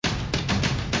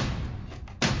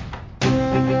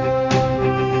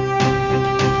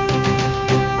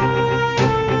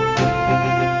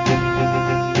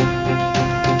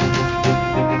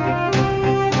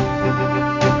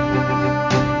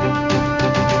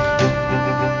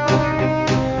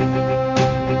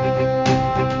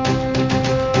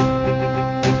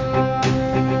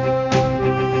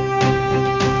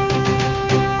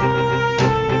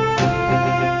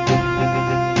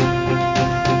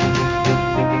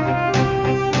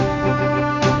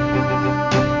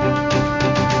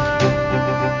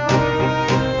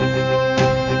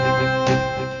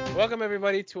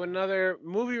everybody to another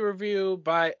movie review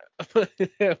by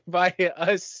by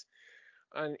us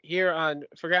on here on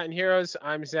Forgotten Heroes.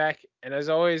 I'm Zach, and as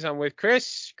always, I'm with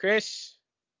Chris. Chris,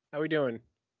 how we doing?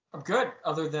 I'm good.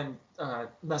 Other than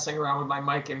messing around with my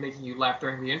mic and making you laugh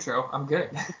during the intro, I'm good.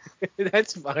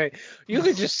 That's fine. You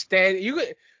could just stand. You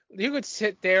could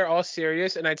sit there all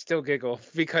serious, and I'd still giggle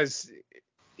because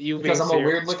because being I'm serious a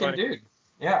weird is looking funny. dude.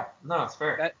 Yeah, no, it's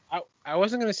fair. That I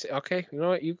wasn't gonna say. Okay, you know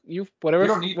what? You You whatever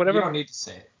don't need to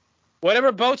say it.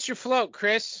 whatever boats your float,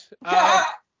 Chris.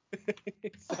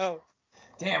 So.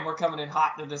 Damn, we're coming in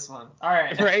hot to this one. All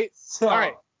right. Right. So. All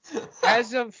right.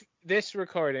 As of this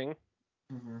recording,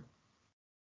 Mm-hmm.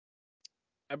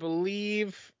 I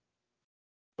believe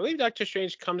Doctor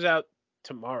Strange comes out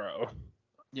tomorrow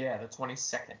Yeah, the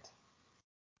 22nd.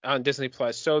 on Disney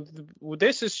Plus. So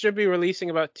should be releasing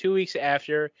about 2 weeks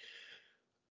after,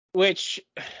 which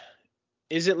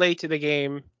is it late to the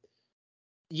game?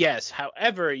 Yes.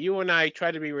 However, you and I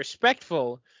try to be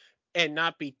respectful and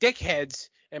not be dickheads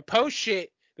and post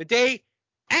shit the day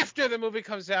after the movie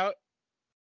comes out.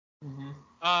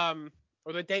 Mm-hmm.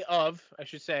 Or the day of, I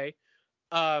should say.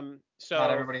 So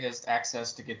not everybody has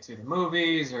access to get to the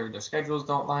movies, or their schedules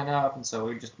don't line up, and so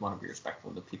we just want to be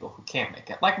respectful to people who can't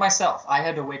make it. Like myself, I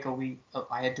had to wait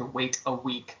a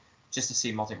week just to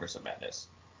see Multiverse of Madness.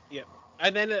 Yeah,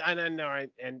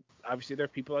 and obviously there are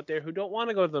people out there who don't want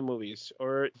to go to the movies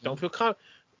or don't feel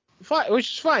fine,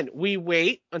 which is fine. We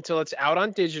wait until it's out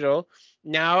on digital.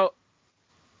 Now,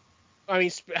 I mean,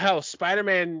 hell,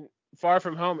 Spider-Man Far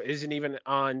From Home isn't even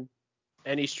on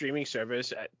any streaming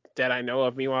service that I know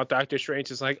of. Meanwhile, Doctor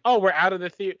Strange is like, oh, we're out of the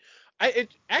theater.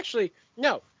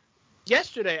 No.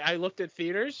 Yesterday, I looked at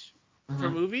theaters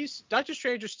for movies. Doctor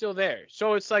Strange is still there.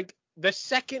 So it's like the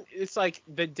second, it's like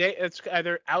the day, it's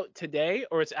either out today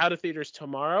or it's out of theaters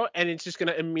tomorrow, and it's just going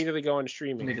to immediately go on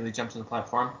streaming. Immediately jump to the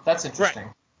platform. That's interesting.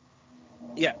 Right.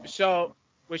 Yeah. So,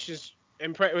 which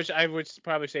I would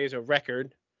probably say is a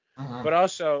record. But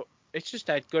also, it's just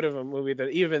that good of a movie that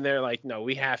even they're like, no,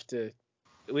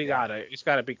 it's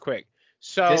gotta be quick.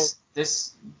 So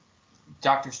this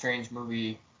Doctor Strange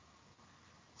movie.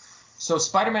 So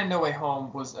Spider-Man No Way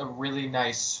Home was a really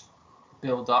nice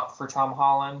build up for Tom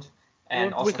Holland,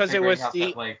 and also because figuring out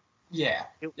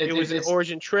it was an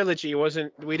origin trilogy.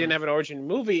 We didn't have an origin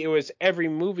movie. It was every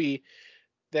movie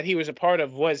that he was a part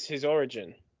of was his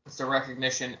origin. It's the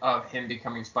recognition of him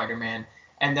becoming Spider-Man,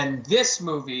 and then this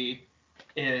movie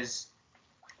is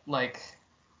like,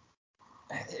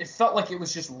 it felt like it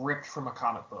was just ripped from a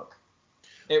comic book.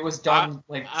 It was done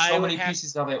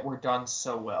pieces of it were done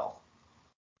so well.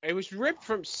 It was ripped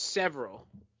from several.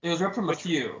 It was ripped from a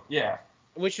few, yeah.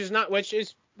 Which is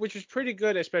pretty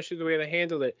good, especially the way they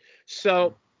handled it.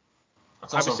 So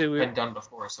it's also been done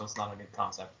before, so it's not a new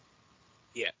concept.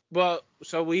 Yeah. Well,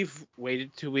 so we've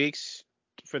waited 2 weeks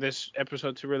for this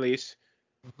episode to release.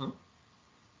 Mm-hmm.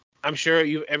 I'm sure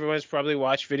everyone's probably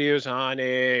watched videos on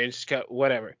it and just got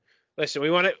whatever. Listen, we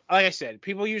want to, like I said,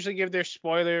 people usually give their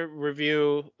spoiler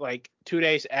review like 2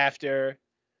 days after,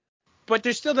 but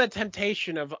there's still that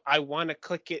temptation of I want to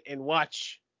click it and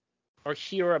watch or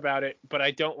hear about it, but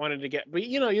I don't want it to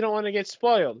you don't want to get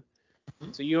spoiled.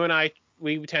 Mm-hmm. So you and I,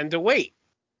 we tend to wait,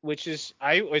 which is,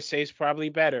 I would say, is probably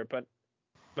better, but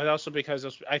also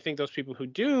because I think those people who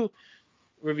do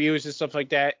reviews and stuff like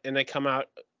that and they come out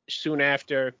soon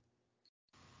after,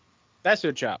 that's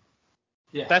their job.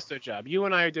 Yeah. That's their job. You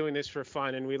and I are doing this for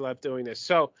fun, and we love doing this.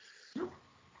 So,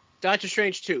 Doctor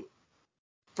Strange 2.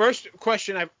 First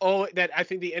question that I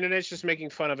think the internet's just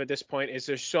making fun of at this point is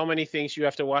there's so many things you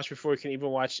have to watch before you can even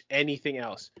watch anything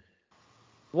else.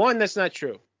 One, that's not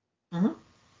true. Mm-hmm.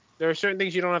 There are certain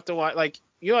things you don't have to watch. Like,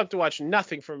 you have to watch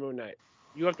nothing for Moon Knight.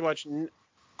 You have to watch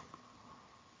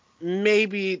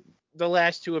maybe the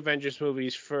last two Avengers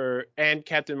movies and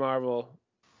Captain Marvel.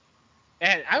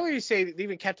 And I would say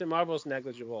even Captain Marvel is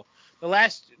negligible.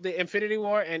 The Infinity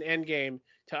War and Endgame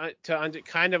to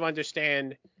kind of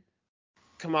understand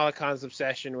Kamala Khan's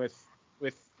obsession with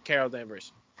Carol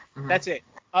Danvers. Mm-hmm. That's it.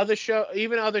 Other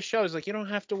shows, like, you don't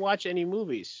have to watch any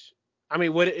movies. I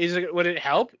mean, would it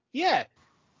help? Yeah,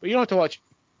 but you don't have to watch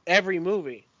every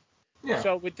movie. Yeah.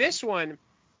 So with this one,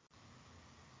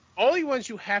 only ones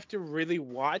you have to really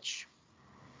watch,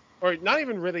 or not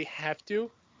even really have to,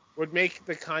 would make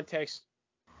the context.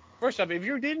 First off, if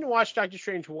you didn't watch Doctor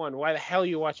Strange 1, why the hell are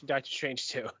you watching Doctor Strange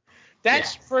 2?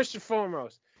 That's first and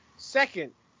foremost.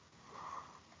 Second,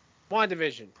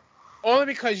 WandaVision. Only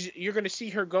because you're going to see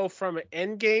her go from an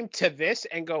Endgame to this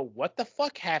and go, what the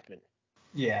fuck happened?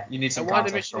 Yeah, you need some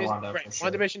context for Wanda. Right. For sure.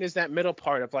 WandaVision is that middle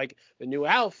part of, like, the new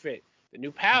outfit, the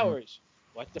new powers,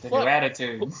 what the The new fuck?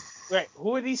 attitude. Right.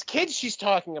 Who are these kids she's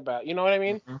talking about? You know what I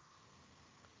mean? Mhm.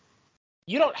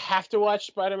 You don't have to watch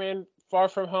Spider-Man Far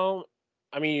From Home.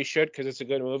 I mean, you should because it's a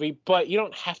good movie, but you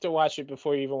don't have to watch it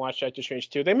before you even watch Doctor Strange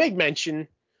 2. They make mention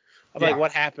of like Yeah.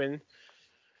 what happened,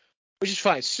 which is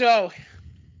fine. So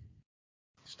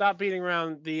stop beating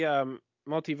around the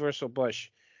multiversal bush.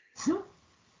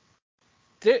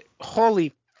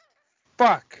 Holy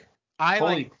fuck! I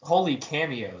like. Holy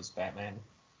cameos, Batman.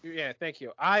 Yeah, thank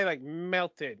you. I like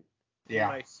melted in Yeah.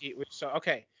 my seat. So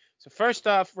okay. So first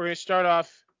off, we're gonna start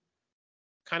off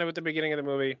kind of at the beginning of the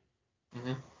movie.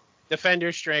 Hmm.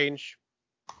 Defender Strange.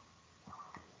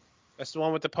 That's the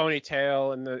one with the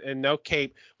ponytail and no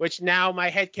cape. Which now my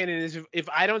headcanon is if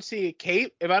I don't see a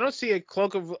cape, if I don't see a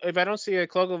cloak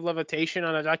of levitation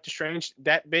on a Doctor Strange,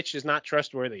 that bitch is not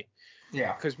trustworthy.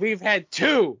 Yeah. Because we've had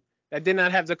two that did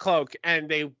not have the cloak, and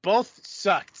they both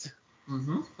sucked.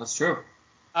 That's true.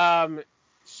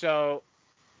 So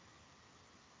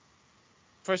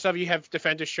first off, you have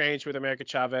Defender Strange with America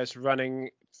Chavez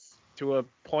running to a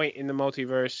point in the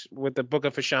multiverse with the Book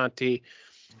of Ashanti.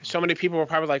 So many people were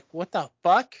probably like, "What the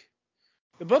fuck?"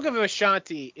 The Book of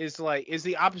Ashanti is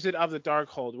the opposite of the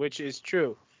Darkhold, which is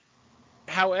true.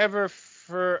 However,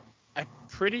 I'm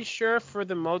pretty sure for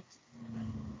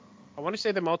I want to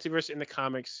say the multiverse in the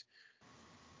comics,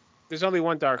 there's only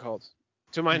one Darkhold,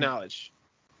 to my Mhm. knowledge,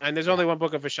 and there's Yeah. only one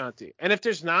Book of Ashanti. And if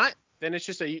there's not, then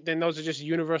then those are just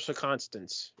universal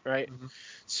constants, right? Hmm.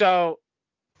 So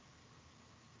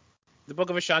the Book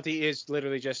of Ashanti is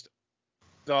literally just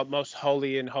the most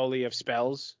holy and holy of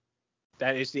spells.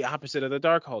 That is the opposite of the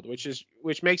Darkhold,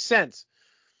 which makes sense.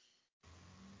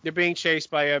 They're being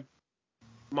chased by a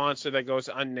monster that goes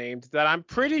unnamed that I'm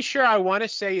pretty sure I want to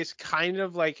say is kind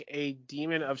of like a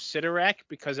demon of Sidorak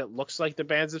because it looks like the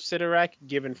bands of Sidorak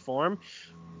given form.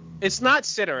 It's not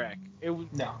Sidorak.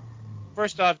 No.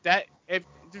 First off, that if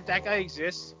that guy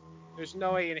exists, there's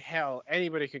no way in hell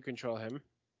anybody could control him.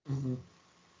 Hmm.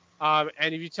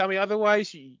 And if you tell me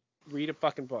otherwise, you read a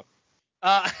fucking book.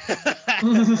 I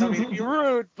don't mean to be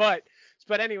rude, but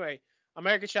anyway,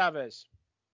 America Chavez,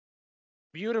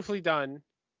 beautifully done.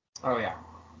 Oh yeah.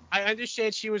 I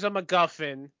understand she was a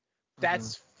MacGuffin. Hmm.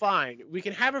 That's fine. We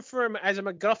can have her as a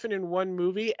MacGuffin in one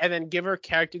movie and then give her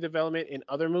character development in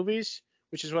other movies,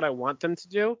 which is what I want them to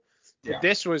do. But Yeah.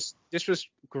 this was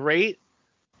great.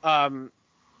 Um,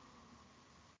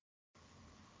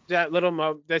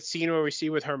 that scene where we see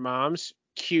with her mom's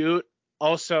cute.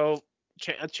 Also,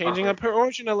 changing up Heartbreak. her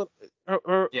origin a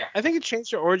little. Yeah. I think it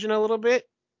changed her origin a little bit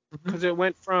Hmm. because it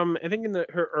went from I think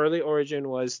her early origin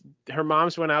was her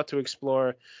moms went out to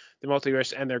explore the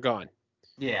multiverse and they're gone.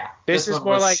 Yeah. This This is one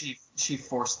more was like she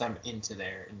forced them into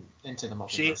into the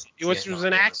multiverse. it She was, has no an idea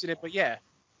where. accident, but yeah.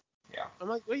 Yeah. I'm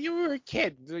like, well, you were a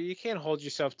kid. You can't hold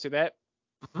yourself to that.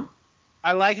 Hmm.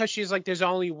 I like how she's like, there's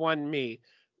only one me,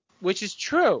 which is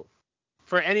true.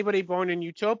 For anybody born in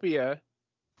Utopia,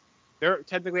 they're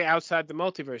technically outside the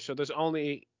multiverse, so there's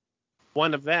only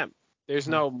one of them. There's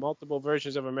Hmm. no multiple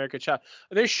versions of America Chavez.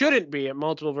 There shouldn't be a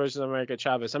multiple versions of America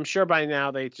Chavez. I'm sure by now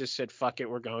they just said, fuck it,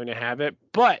 we're going to have it.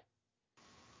 But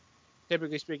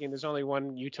typically speaking, there's only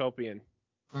one Utopian.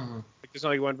 Hmm. Like, there's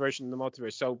only one version of the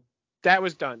multiverse. So that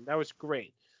was done. That was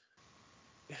great.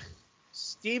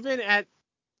 Steven at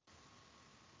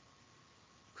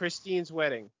Christine's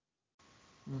wedding.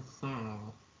 Hmm.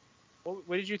 What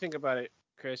did you think about it,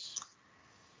 Chris?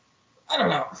 I don't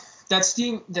know. That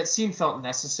scene felt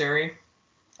necessary.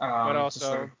 But To sort of,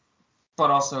 also,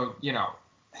 but also,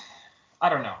 I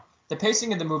don't know. The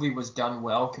pacing of the movie was done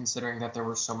well, considering that there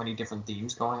were so many different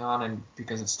themes going on, and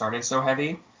because it started so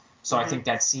heavy. So I mm-hmm, think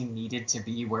that scene needed to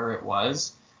be where it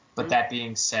was. But mm-hmm, that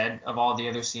being said, of all the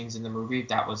other scenes in the movie,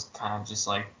 that was kind of just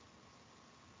like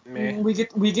meh. we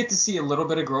get to see a little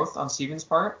bit of growth on Steven's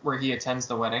part, where he attends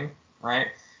the wedding, right?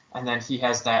 And then he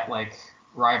has that like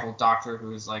rival doctor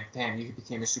who is like, damn, you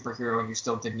became a superhero and you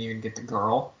still didn't even get the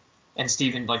girl. And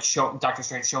Steven like Doctor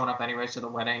Strange showing up anyways to the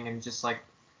wedding and just like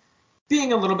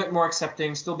being a little bit more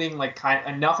accepting, still being like kind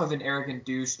enough of an arrogant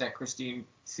douche that Christine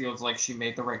feels like she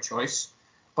made the right choice,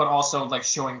 but also like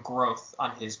showing growth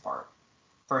on his part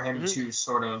for him Mm-hmm. to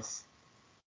sort of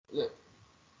uh,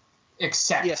 Yeah,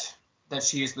 accept that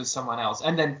she is with someone else.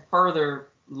 And then further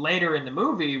later in the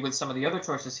movie, with some of the other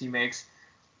choices he makes,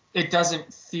 it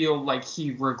doesn't feel like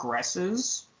he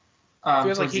regresses feels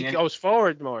like towards he the end. goes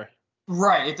forward more.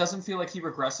 Right. It doesn't feel like he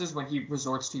regresses when he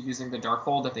resorts to using the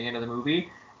Darkhold at the end of the movie.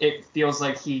 It feels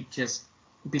like he just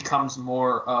becomes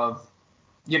more of,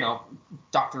 you know,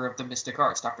 Doctor of the Mystic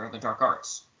Arts, Doctor of the Dark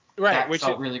Arts. Right, That which is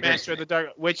felt really great to Master me. of the Dark,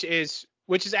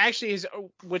 which is actually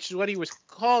which is what he was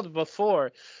called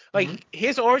before. Like Mm-hmm.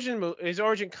 his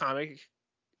origin comic,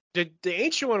 the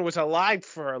Ancient One was alive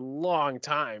for a long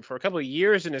time, for a couple of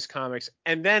years in his comics,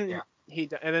 and then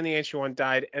the Ancient One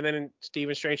died, and then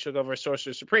Stephen Strange took over as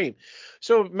Sorcerer Supreme.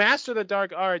 So Master of the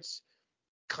Dark Arts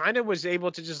kind of was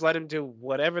able to just let him do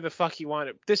whatever the fuck he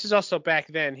wanted. This is also back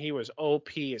then he was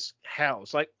OP as hell.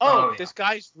 It's like, this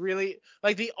guy's really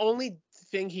like, the only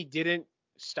thing he didn't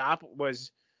stop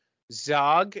was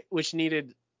Zog, which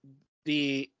needed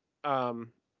the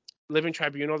Living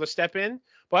Tribunal to step in.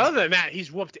 But other than that,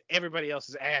 he's whooped everybody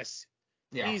else's ass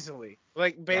easily,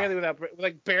 like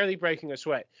barely breaking a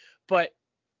sweat. But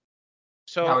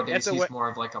so nowadays he's more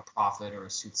of like a prophet or a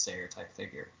soothsayer type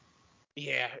figure.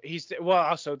 Yeah,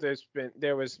 also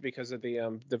there was because of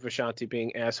the Vishanti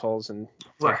being assholes and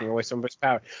taking away some of his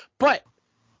power. But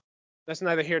that's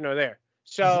neither here nor there.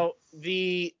 So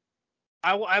the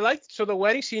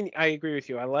wedding scene, I agree with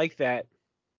you. I like that.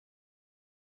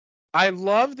 I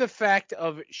love the fact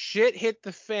of shit hit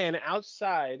the fan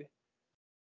outside.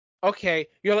 Okay,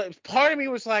 part of me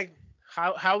was like,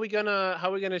 how are we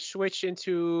gonna switch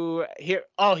into here?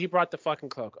 Oh, he brought the fucking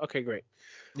cloak. Okay, great.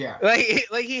 Yeah.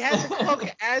 Like he had the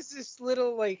cloak as this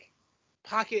little like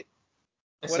pocket,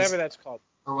 whatever that's called.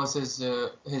 Or was his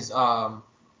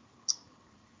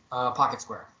pocket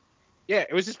square? Yeah,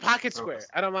 it was his pocket square.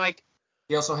 And I'm like,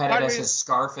 he also had it as his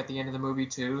scarf at the end of the movie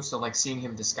too. So like seeing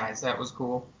him disguise that was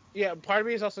cool. Yeah, part of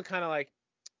me is also kind of like,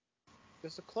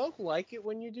 does the cloak like it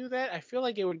when you do that? I feel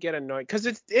like it would get annoying because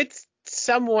it's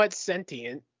somewhat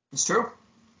sentient. It's true.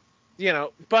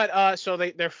 But so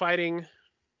they're fighting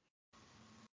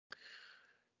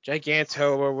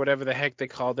Giganto or whatever the heck they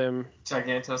called him.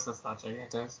 Gigantos, that's not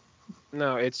Gigantos.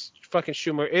 No, it's fucking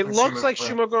Shumagorath. It looks like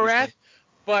Shumagorath,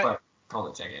 but call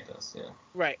it Gigantos, yeah.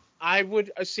 Right. I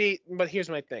would see, but here's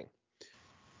my thing.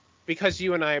 Because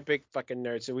you and I are big fucking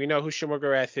nerds, and we know who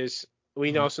Shumagorath is,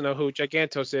 we also know who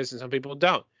Gigantos is, and some people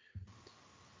don't.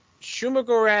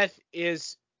 Shumagorath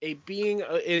is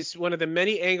is one of the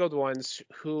many angled ones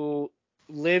who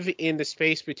live in the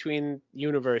space between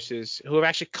universes, who have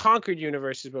actually conquered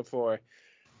universes before.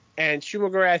 And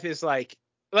Shumagorath is like,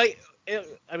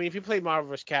 if you play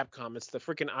Marvel vs. Capcom, it's the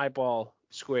freaking eyeball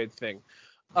squid thing.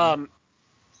 That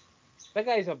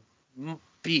guy's a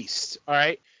beast, all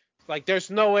right? Like, there's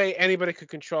no way anybody could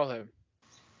control him.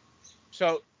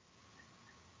 So,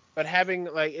 but having,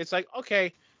 like, it's like,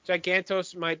 okay,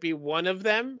 Gigantos might be one of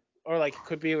them, or, like,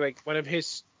 could be, like, one of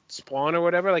his spawn or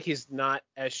whatever. Like, he's not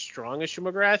as strong as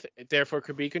Shumagorath, therefore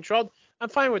could be controlled. I'm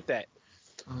fine with that.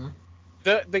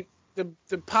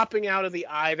 The popping out of the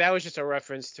eye, that was just a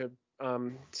reference to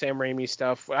Sam Raimi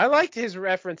stuff. I liked his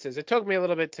references. It took me a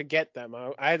little bit to get them.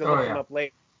 I had to look them up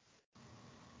later.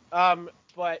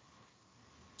 But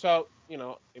so,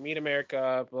 they meet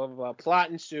America, blah, blah, blah,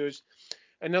 plot ensues,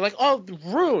 and they're like, oh,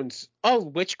 runes, oh,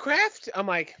 witchcraft? I'm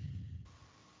like,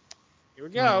 here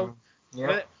we go.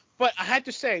 Yeah. But I had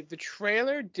to say, the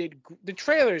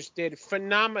trailers did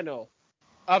phenomenal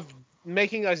of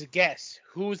making us guess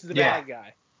who's the bad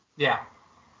guy. Yeah.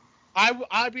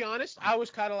 I'll be honest, I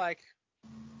was kind of like,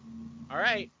 all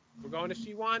right, we're going to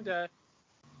see Wanda.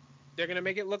 They're going to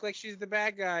make it look like she's the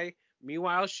bad guy.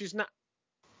 Meanwhile, she's not.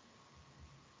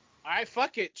 All right,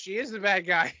 fuck it. She is the bad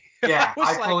guy. Yeah,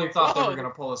 I totally thought they were going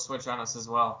to pull a switch on us as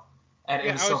well.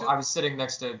 And I was sitting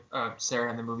next to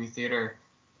Sarah in the movie theater,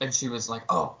 and she was like,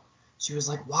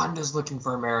 Wanda's looking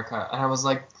for America. And I was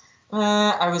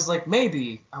like,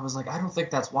 maybe. I was like, I don't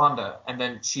think that's Wanda. And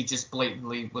then she just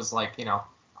blatantly was like,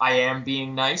 I am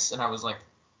being nice. And I was like,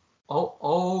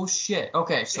 oh shit.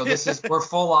 Okay, so we're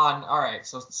full on, all right,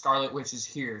 so Scarlet Witch is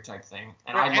here type thing.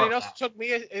 And I love that.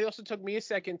 It also took me a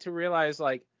second to realize,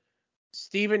 like,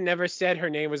 Steven never said her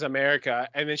name was America,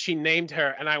 and then she named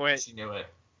her, and I went... She knew it.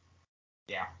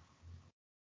 Yeah.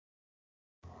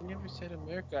 He never said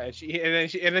America,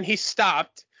 and then he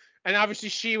stopped, and obviously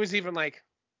she was even like...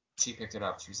 She picked it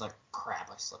up. She was like, crap,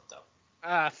 I slipped up.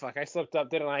 Ah, fuck, I slipped up,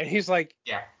 didn't I? And he's like...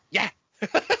 Yeah.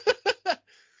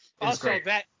 Also, great.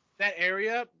 that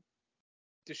area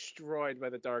destroyed by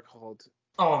the Darkhold.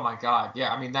 Oh my god,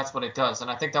 yeah, I mean, that's what it does, and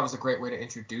I think that was a great way to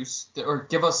introduce, or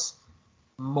give us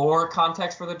more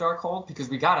context for the Darkhold, because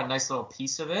we got a nice little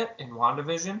piece of it in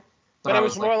WandaVision. But it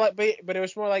was more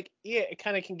like, yeah, it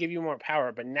kind of can give you more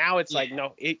power. But now it's like,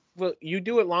 no, you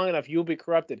do it long enough, you'll be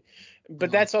corrupted.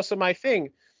 But that's also my thing,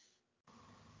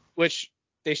 which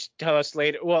they tell us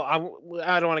later. Well,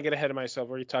 I don't want to get ahead of myself.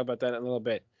 We're going to talk about that in a little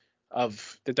bit,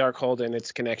 of the Darkhold and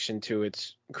its connection to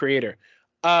its creator.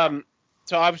 So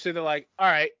obviously they're like, all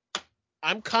right,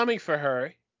 I'm coming for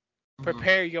her.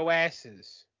 Prepare your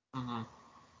asses.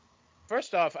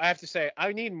 First off, I have to say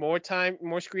I need more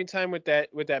screen time with that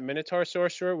Minotaur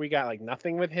sorcerer. We got like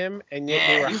nothing with him, and yet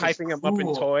they Yeah, were he was hyping him up in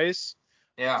cool. toys.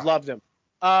 Yeah. Loved him.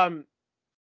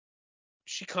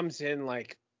 She comes in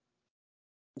like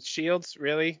shields,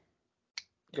 really?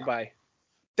 Yeah. Goodbye.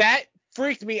 That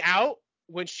freaked me out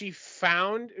when she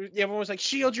found. Everyone was like,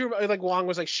 "Shield your," like Wong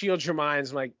was like, "Shield your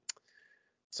minds." I'm like,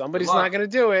 somebody's not gonna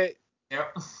do it.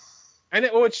 Yep. And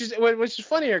which is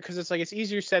funnier because it's like it's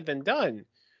easier said than done.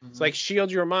 It's like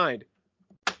shield your mind.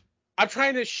 I'm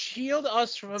trying to shield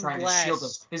us from trying blast. to shield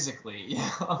us physically. Yeah.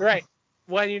 Right.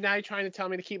 When you're now trying to tell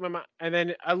me to keep my mind, and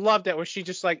then I love that where she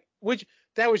just like, which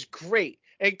that was great.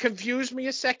 It confused me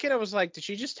a second. I was like, did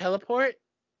she just teleport?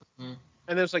 Mm-hmm.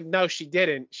 And it was like, no, she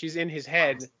didn't. She's in his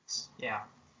head. Yeah.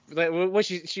 Like what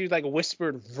she like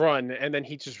whispered run, and then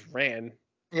he just ran.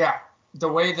 Yeah.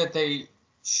 The way that they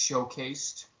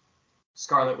showcased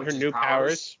Scarlet Witch's new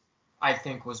powers, I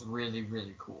think was really,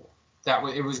 really cool.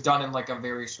 It was done in like a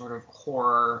very sort of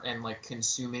horror and like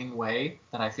consuming way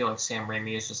that I feel like Sam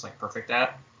Raimi is just like perfect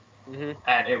at. Mm-hmm.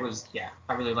 And it was, yeah,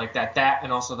 I really like that. That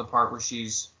and also the part where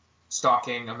she's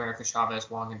stalking America Chavez,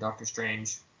 Wong, and Doctor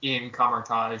Strange in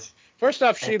Camartage. First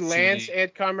off, she lands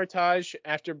at Camartage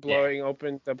after blowing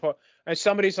open the portal, and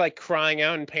somebody's like crying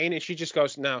out in pain, and she just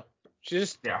goes, no. She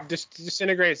just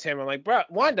disintegrates him. I'm like, bro,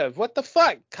 Wanda, what the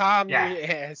fuck? Calm your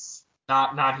ass.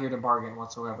 Not here to bargain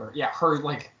whatsoever. Yeah, her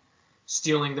like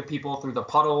stealing the people through the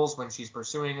puddles when she's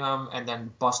pursuing them, and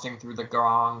then busting through the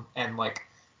gong and like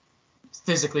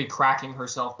physically cracking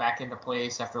herself back into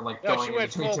place after like going in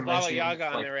between dimensions. Like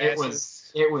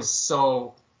it was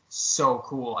so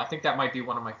cool. I think that might be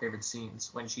one of my favorite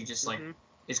scenes when she just like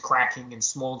is cracking and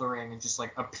smoldering and just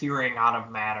like appearing out of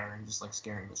matter and just like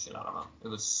scaring the shit out of them. It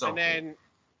was so cool. And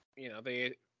then,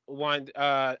 they want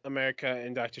America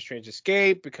and Doctor Strange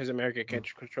escape because America can't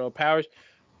control powers.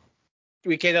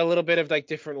 We get a little bit of like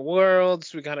different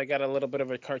worlds. We kind of got a little bit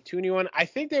of a cartoony one. I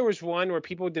think there was one where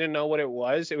people didn't know what it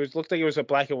was. Looked like it was a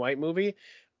black and white movie.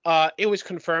 It was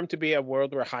confirmed to be a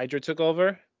world where Hydra took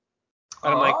over.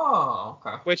 And I'm like,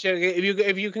 okay. Which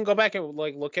if you can go back and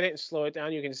like look at it and slow it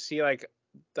down, you can see like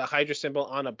the Hydra symbol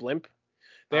on a blimp.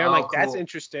 There, I'm like, cool. That's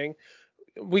interesting.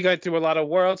 We got through a lot of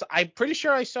worlds. I'm pretty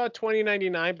sure I saw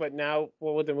 2099, but now,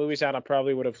 with the movies out, I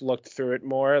probably would have looked through it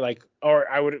more.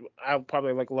 I'll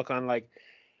probably like look on like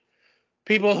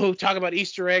people who talk about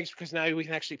Easter eggs because now we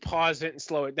can actually pause it and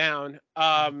slow it down.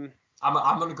 I'm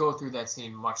gonna go through that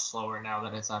scene much slower now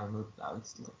that it's out of movie.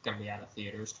 It's gonna be out of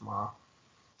theaters tomorrow.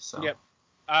 So. Yep.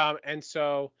 And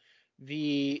so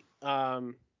the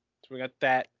so we got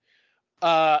that.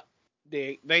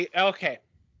 They okay.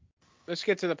 Let's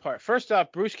get to the part. First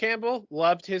off, Bruce Campbell,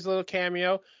 loved his little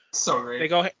cameo. So great.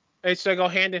 They go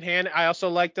hand in hand. I also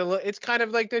like it's kind of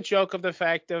like the joke of the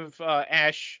fact of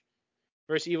Ash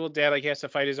versus Evil Dead, like he has to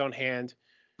fight his own hand.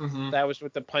 Mm-hmm. That was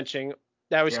with the punching.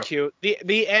 That was cute.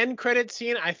 The end credit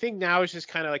scene, I think now is just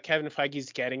kind of like Kevin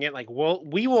Feige's getting it. Like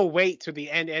we will wait to the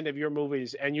end of your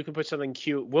movies and you can put something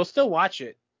cute. We'll still watch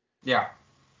it. Yeah.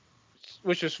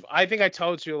 Which was, I think I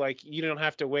told you, like, you don't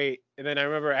have to wait. And then I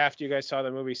remember after you guys saw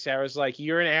the movie, Sarah's like,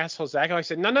 you're an asshole, Zach. I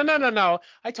said, no.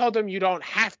 I told him you don't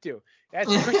have to. That's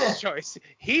Chris's choice.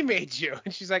 He made you.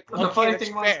 And she's like, okay, the funny that's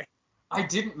thing fair. Was, I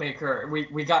didn't make her.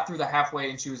 We got through the halfway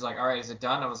and she was like, all right, is it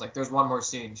done? I was like, there's one more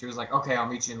scene. She was like, okay, I'll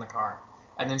meet you in the car.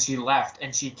 And then she left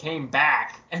and she came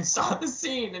back and saw the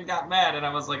scene and got mad. And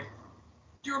I was like,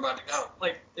 you were about to go.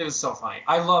 Like, it was so funny.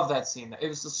 I love that scene. It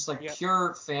was just like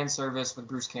pure fan service with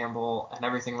Bruce Campbell and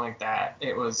everything like that.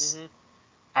 It was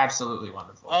absolutely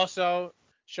wonderful. Also,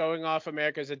 showing off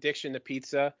America's addiction to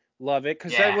pizza. Love it.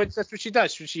 Because that's what she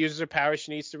does. When she uses her power,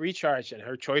 she needs to recharge. And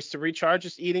her choice to recharge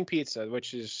is eating pizza,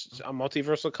 which is a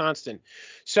multiversal constant.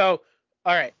 So,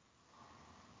 all right.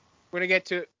 We're going to get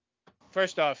to,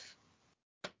 first off,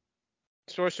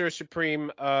 Sorcerer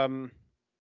Supreme, Baron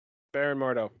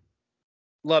Mordo.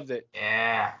 Loved it.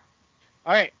 Yeah.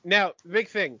 All right. Now, the big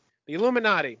thing. The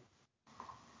Illuminati.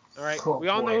 All right. We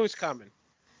all know who's coming.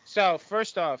 So,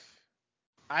 first off,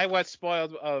 I was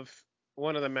spoiled of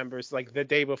one of the members like the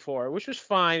day before, which was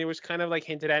fine. It was kind of like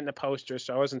hinted at in the poster,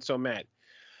 so I wasn't so mad.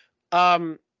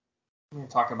 I'm going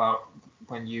to talk about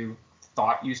when you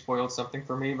thought you spoiled something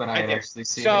for me, but I had actually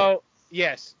seen it. So,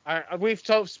 yes. We've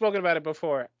spoken about it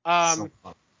before.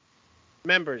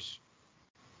 Members.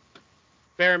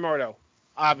 Baron Mordo.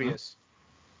 Obvious.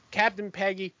 Captain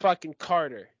Peggy fucking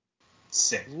Carter.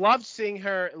 Sick. Love seeing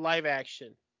her live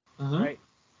action. Right?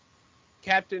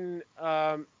 Captain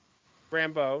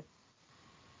Rambeau.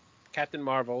 Captain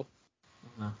Marvel.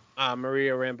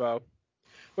 Maria Rambeau.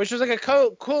 which was like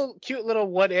a cool, cute little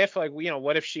what if, like, you know,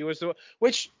 what if she was the,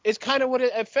 which is kind of what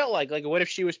it felt like what if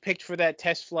she was picked for that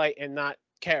test flight and not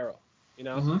Carol, you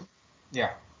know? Mm-hmm.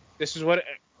 Yeah. This is what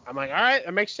I'm like. All right,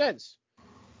 that makes sense.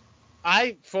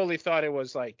 I fully thought it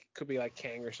was like could be like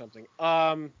Kang or something.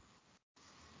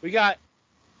 We got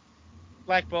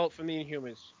Black Bolt from the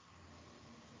Inhumans.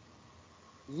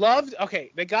 Loved.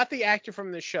 Okay, they got the actor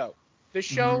from the show. The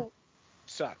show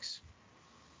sucks.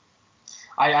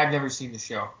 I've never seen the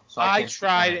show, so I I can't.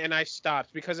 tried and I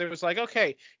stopped because it was like,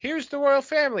 okay, here's the royal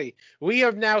family. We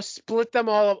have now split them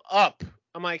all up.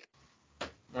 I'm like,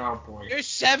 Oh boy. there's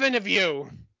 7 of you.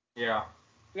 Yeah.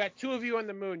 We got 2 of you on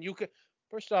the moon. You could.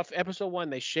 First off, episode 1,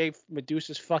 they shaved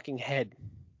Medusa's fucking head.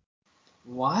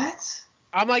 What?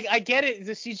 I'm like, I get it.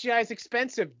 The CGI is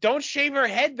expensive. Don't shave her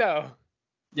head though.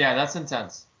 Yeah, that's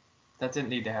intense. That didn't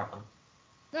need to happen.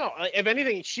 No, if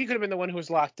anything, she could have been the one who was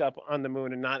locked up on the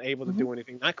moon and not able to do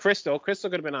anything. Not Crystal. Crystal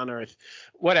could have been on Earth.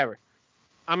 Whatever.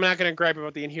 I'm not gonna gripe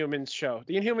about the Inhumans show.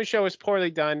 The Inhumans show is poorly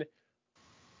done.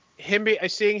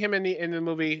 Seeing him in the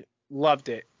movie, loved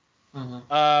it.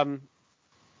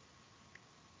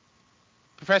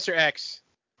 Professor X,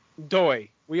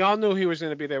 Doy. We all knew he was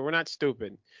gonna be there. We're not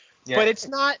stupid. Yeah. But it's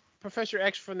not Professor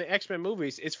X from the X-Men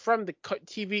movies. It's from the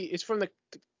TV. It's from the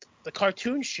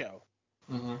cartoon show.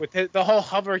 With the whole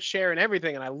hover chair and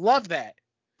everything, and I love that.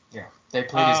 Yeah, they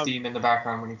played his theme in the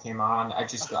background when he came on.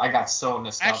 I got so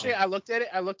nostalgic. Actually, I looked at it.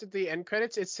 I looked at the end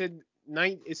credits. It said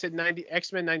 90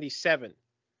 X-Men 97.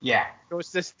 Yeah. So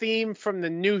it's this theme from the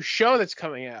new show that's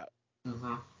coming out.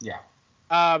 Yeah.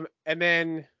 And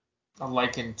then a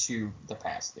liken to the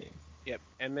past theme. Yep.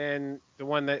 And then the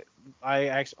one that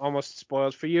I almost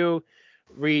spoiled for you,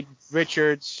 Reed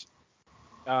Richards,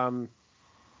 John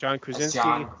Krasinski.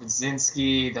 John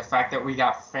Krasinski. The fact that we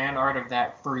got fan art of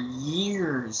that for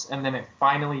years, and then it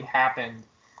finally happened.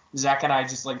 Zach and I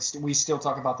just we still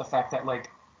talk about the fact that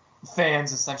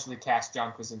fans essentially cast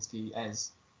John Krasinski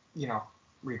as,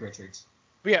 Reed Richards.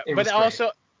 Yeah, but also,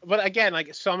 but again,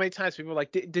 so many times people are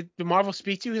like, did Marvel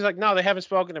speak to you? He's like, no, they haven't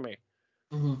spoken to me.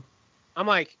 I'm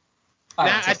like,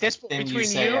 now at this point, between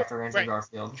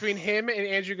between him and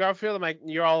Andrew Garfield, I'm like,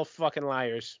 you're all fucking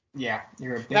liars. Yeah,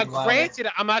 you're a big liar. Now, granted,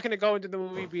 I'm not going to go into the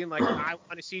movie being like, I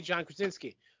want to see John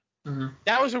Krasinski.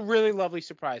 That was a really lovely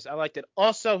surprise. I liked it.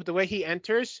 Also, the way he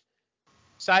enters,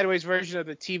 sideways version of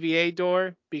the TVA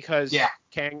door, because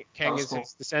Kang is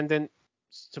his descendant,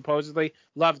 supposedly.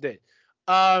 Loved it.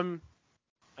 We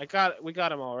got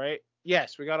them all, right?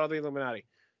 Yes, we got all the Illuminati.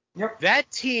 Yep.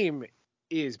 That team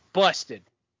is busted.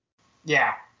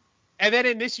 Yeah. And then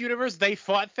in this universe, they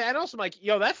fought Thanos. I'm like,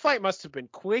 yo, that fight must have been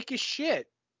quick as shit.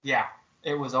 Yeah.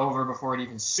 It was over before it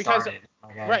even started.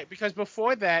 Because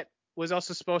before that was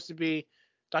also supposed to be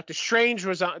Doctor Strange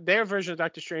was on, their version of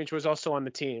Doctor Strange was also on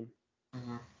the team.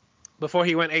 Before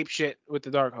he went ape shit with the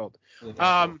Darkhold.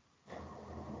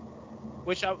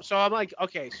 So I'm like,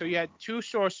 okay, so you had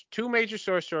two major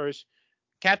sorcerers,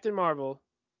 Captain Marvel,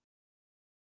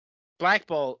 Black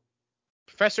Bolt,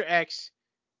 Professor X,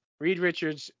 Reed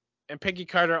Richards, and Peggy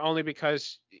Carter only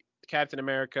because Captain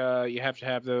America, you have to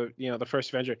have the first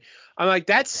Avenger. I'm like,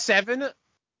 that's 7.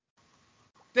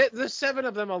 The 7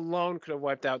 of them alone could have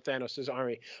wiped out Thanos'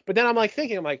 army. But then I'm like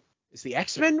thinking, is the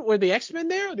X-Men? Were the X-Men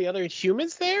there? Were the other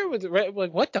humans there?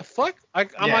 What the fuck? I'm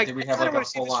like, did we have a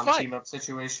full-on team-up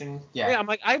situation? Yeah. Yeah, I'm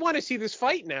like, I want to see this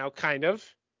fight now, kind of.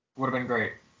 Would have been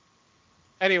great.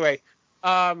 Anyway,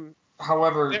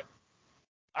 however,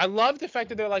 I love the fact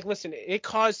that they're like, listen, it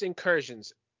caused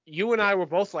incursions. You and I were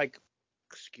both like,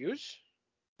 excuse?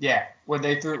 Yeah, when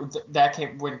they threw that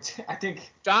came when I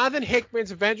think Jonathan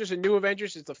Hickman's Avengers and New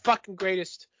Avengers is the fucking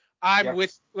greatest.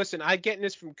 Listen, I get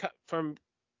this from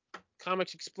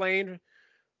Comics Explained.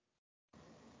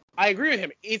 I agree with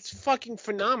him. It's fucking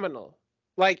phenomenal.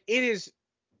 It is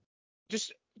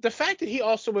just the fact that he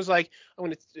also was like,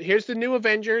 here's the New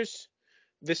Avengers.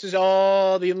 This is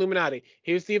all the Illuminati.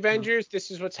 Here's the Avengers. This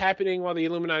is what's happening while the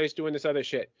Illuminati is doing this other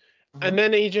shit. And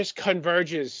then he just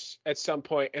converges at some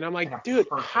point, and I'm like, dude,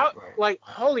 how? Way.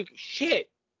 Holy shit!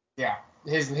 Yeah,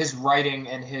 his writing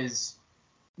and his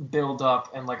build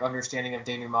up and understanding of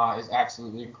denouement is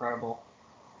absolutely incredible.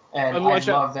 And I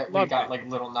love that we got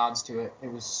little nods to it. It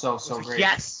was so great.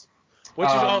 Yes, which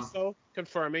is also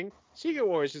confirming Secret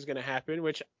Wars is going to happen,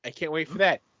 which I can't wait for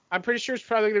that. I'm pretty sure it's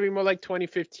probably going to be more like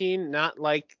 2015, not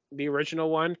like the original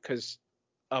one, because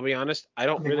I'll be honest, I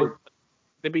don't really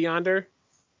the Beyonder.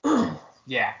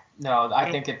 Yeah, no,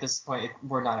 I think at this point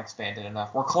we're not expanded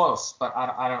enough. We're close, but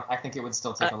I think it would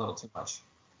still take a little too much.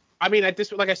 I mean, at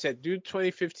this, like I said, do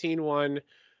 2015 one.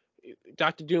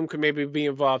 Doctor Doom could maybe be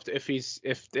involved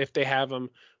if they have him,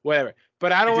 whatever.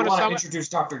 But I don't If you want want to to introduce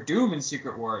Doctor Doom in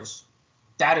Secret Wars,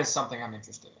 that is something I'm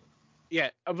interested in. Yeah,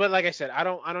 but like I said, I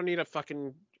don't need a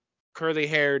fucking curly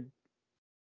haired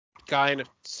guy in a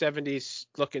 70s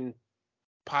looking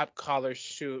pop collar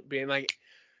suit being like,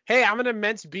 hey, I'm an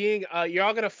immense being. You're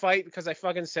all gonna fight because I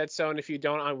fucking said so, and if you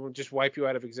don't, I will just wipe you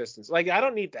out of existence. Like, I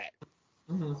don't need that.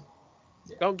 Mm-hmm.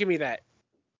 Yeah. Don't give me that.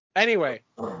 Anyway,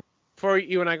 before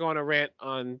you and I go on a rant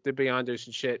on the Beyonders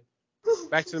and shit,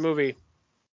 back to the movie.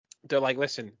 They're like,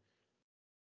 listen,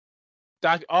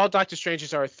 all Doctor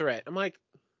Strangers are a threat. I'm like,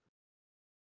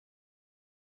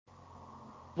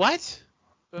 what?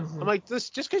 Mm-hmm. I'm like,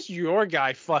 this just because your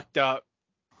guy fucked up.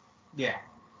 Yeah.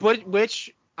 But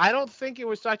which I don't think it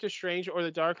was Doctor Strange or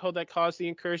the Darkhold that caused the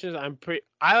incursions.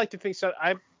 I like to think so.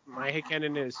 My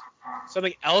headcanon is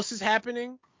something else is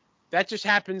happening. That just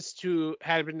happens to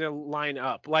happen to line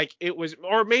up. Like it was,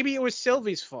 or maybe it was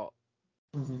Sylvie's fault.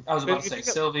 Mm-hmm. I was about to say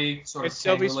Sylvie, sort of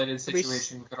Kang-related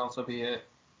situation could also be it.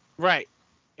 Right.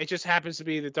 It just happens to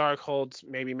be the Darkhold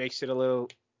maybe makes it a little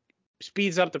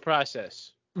speeds up the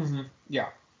process. Mm-hmm. Yeah.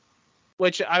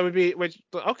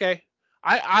 Okay.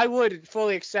 I would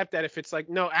fully accept that if it's like,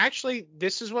 no, actually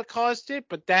this is what caused it,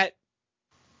 but that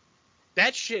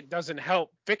shit doesn't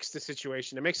help fix the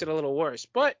situation. It makes it a little worse.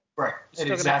 But right. It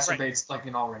exacerbates like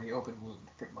an already open wound,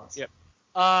 pretty much. Yep.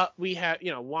 We have,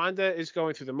 Wanda is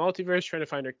going through the multiverse trying to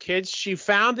find her kids. She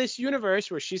found this universe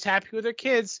where she's happy with her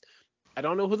kids. I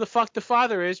don't know who the fuck the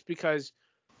father is because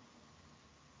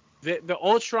the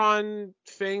Ultron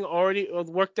thing already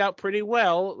worked out pretty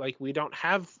well. Like, we don't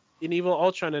have an evil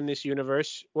Ultron in this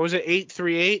universe. What was it,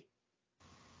 838?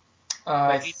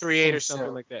 838 or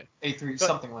something like that. 838,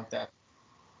 something like that.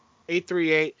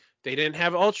 838. They didn't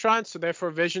have Ultron, so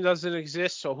therefore Vision doesn't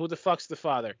exist. So who the fuck's the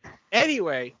father?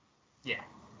 Anyway. Yeah.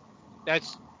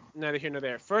 That's neither here nor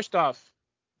there. First off,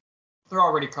 they're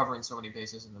already covering so many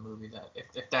bases in the movie that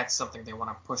if that's something they want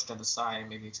to push to the side and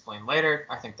maybe explain later,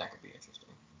 I think that could be interesting.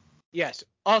 Yes.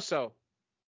 Also,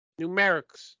 the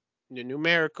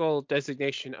numerical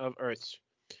designation of Earths.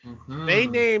 Mm-hmm. They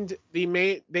named the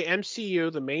main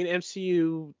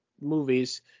MCU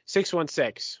movies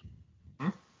 616. Hmm?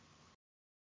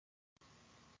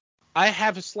 I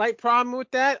have a slight problem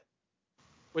with that,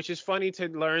 which is funny to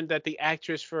learn that the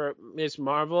actress for Ms.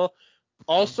 Marvel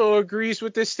also agrees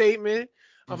with this statement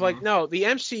of like, no, the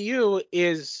MCU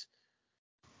is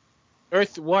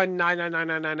Earth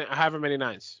 19999, however many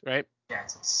nines, right? Yeah,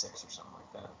 it's like 6 or something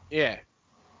like that. Yeah.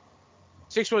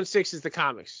 616 is the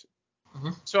comics.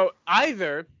 Mm-hmm. So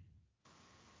either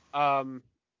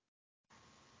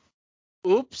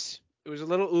oops, it was a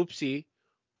little oopsie,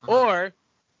 or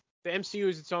the MCU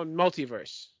is its own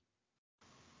multiverse.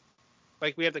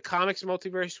 Like, we have the comics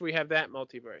multiverse, we have that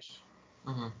multiverse.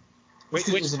 Mm-hmm. Which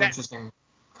is an interesting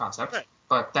concept. Right.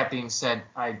 But that being said,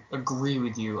 I agree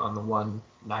with you on the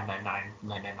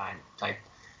 1999999 type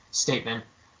statement.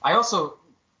 I also,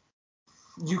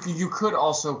 you could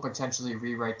also potentially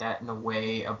rewrite that in a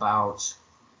way about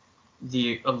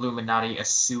the Illuminati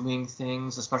assuming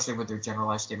things, especially with their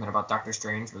generalized statement about Doctor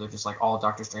Strange, where they're just like, all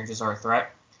Doctor Stranges are a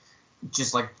threat.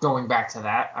 Just like going back to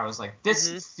that, I was like,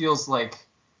 this feels like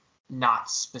not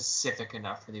specific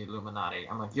enough for the Illuminati.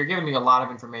 I'm like, you're giving me a lot of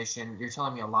information. You're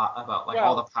telling me a lot about like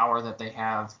all the power that they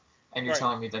have, and you're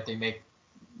telling me that they make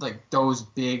like those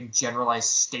big generalized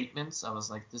statements. I was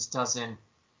like, this doesn't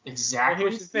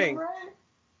exactly feel right.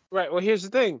 Right. Well, here's the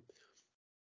thing.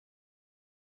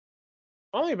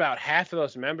 Only about half of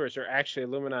those members are actually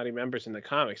Illuminati members in the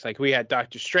comics. Like, we had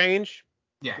Doctor Strange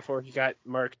before he got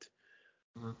murked.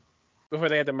 Mm-hmm. Before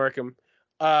they had to murk him.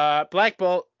 Black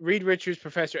Bolt, Reed Richards,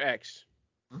 Professor X.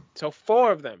 Mm-hmm. So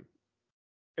 4 of them.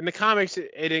 In the comics,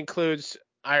 it includes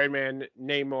Iron Man,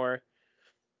 Namor.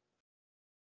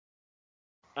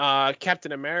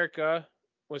 Captain America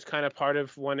was kind of part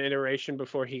of one iteration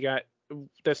before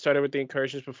that started with the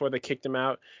incursions before they kicked him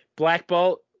out. Black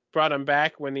Bolt brought him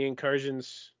back when the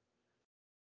incursions,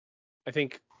 I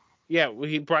think, he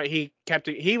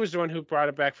was the one who brought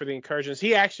it back for the incursions.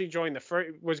 He actually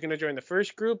was going to join the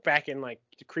first group back in like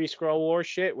the Kree Skrull War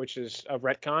shit, which is a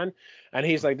retcon. And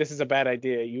he's like, this is a bad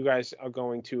idea. You guys are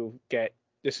going to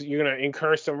you're going to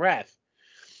incur some wrath.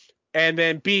 And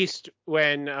then Beast,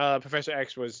 when Professor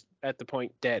X was at the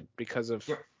point dead because of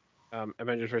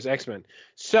Avengers vs. X-Men.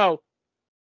 So,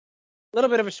 a little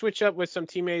bit of a switch up with some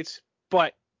teammates,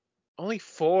 but only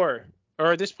 4,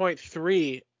 or at this point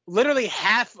 3, literally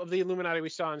half of the Illuminati we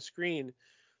saw on screen,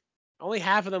 only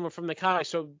half of them were from the comics.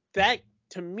 So that,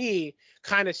 to me,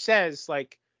 kind of says,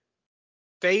 like,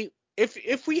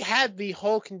 if we had the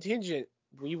whole contingent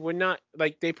we would not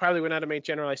like. They probably would not have made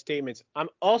generalized statements. I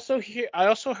also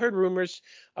heard rumors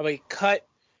of a cut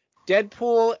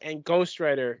Deadpool and Ghost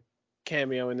Rider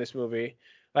cameo in this movie.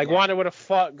 Like Wanda would have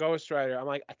fought Ghost Rider. I'm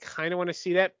like, I kind of want to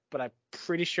see that, but I'm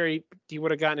pretty sure he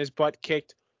would have gotten his butt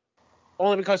kicked.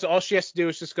 Only because all she has to do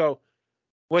is just go,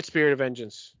 "What spirit of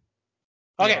vengeance?"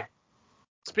 Okay. Yeah.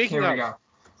 Speaking Here of, we go.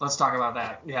 Let's talk about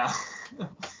that. Yeah.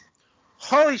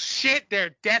 holy shit,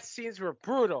 their death scenes were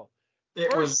brutal.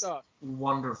 It First was off,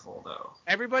 wonderful though.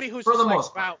 everybody who's For just the like,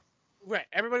 most part. wow, right?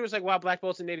 Everybody was like, wow, Black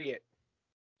Bolt's an idiot.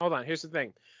 Hold on, here's the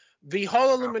thing: the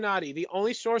whole Illuminati, the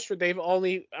only sorcerer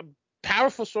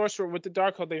powerful sorcerer with the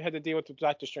Darkhold they've had to deal with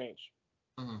Doctor Strange.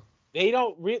 Mm-hmm. They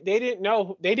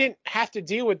didn't have to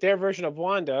deal with their version of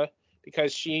Wanda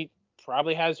because she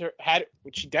probably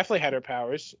she definitely had her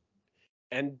powers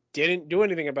and didn't do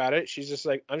anything about it. She's just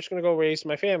like, I'm just gonna go raise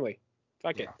my family.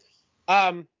 Fuck it.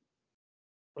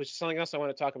 Which is something else I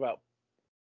want to talk about.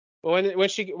 But when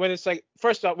it's like,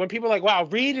 first off, when people are like, wow,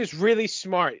 Reed is really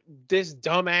smart. This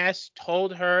dumbass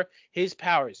told her his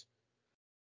powers.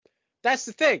 That's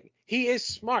the thing. He is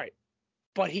smart,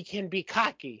 but he can be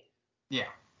cocky. Yeah.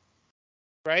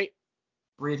 Right?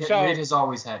 Reed has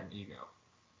always had an ego.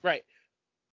 Right.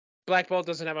 Black Bolt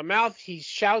doesn't have a mouth. He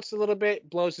shouts a little bit,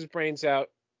 blows his brains out.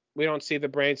 We don't see the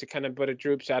brains. But it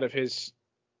droops out of his,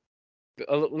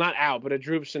 not out, but it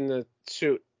droops in the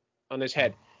suit on his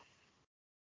head.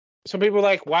 Some people are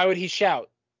like, why would he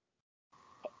shout?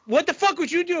 What the fuck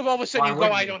would you do if all of a sudden you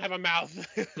go, I don't have a mouth?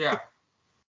 Yeah.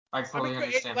 I fully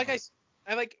understand.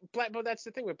 I like Black Bolt. That's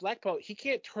the thing with Black Bolt. He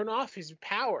can't turn off his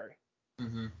power.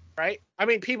 Mm-hmm. Right? I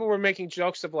mean, people were making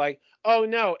jokes of like, oh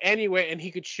no, anyway, and he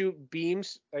could shoot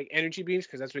beams, like energy beams,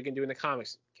 because that's what he can do in the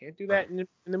comics. Can't do that in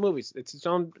the movies. It's its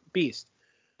own beast.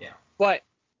 Yeah. But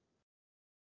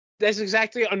that's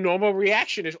exactly a normal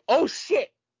reaction is, oh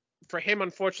shit. For him,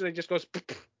 unfortunately, it just goes,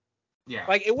 yeah.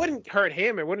 Like, it wouldn't hurt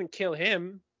him. It wouldn't kill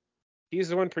him. He's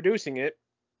the one producing it.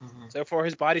 Mm-hmm. Therefore,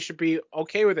 his body should be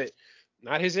okay with it.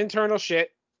 Not his internal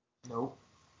shit. Nope.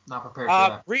 Not prepared for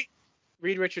that.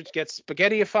 Reed Richards gets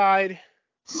spaghettiified.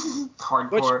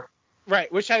 Hardcore.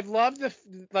 Which I love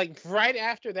right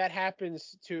after that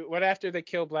happens after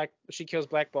she kills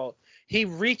Black Bolt, he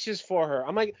reaches for her.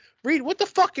 I'm like, Reed, what the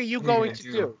fuck are you going to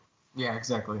do? Yeah,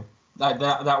 exactly.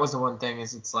 That was the one thing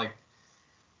is it's like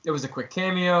it was a quick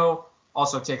cameo.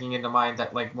 Also taking into mind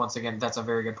that like once again that's a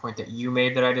very good point that you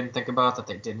made that I didn't think about that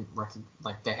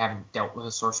they haven't dealt with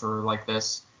a sorcerer like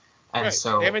this, and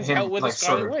so they haven't dealt with a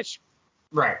Scarlet Witch.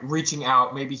 Right, reaching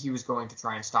out. Maybe he was going to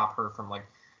try and stop her from like.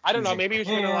 I don't know. Maybe he was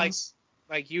going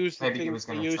to use the thing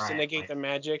they used to negate the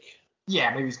magic. Yeah,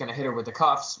 maybe he was going to hit her with the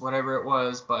cuffs, whatever it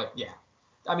was. But yeah,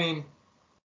 I mean,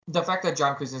 the fact that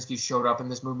John Krasinski showed up in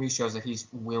this movie shows that he's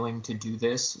willing to do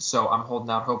this. So I'm holding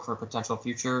out hope for a potential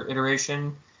future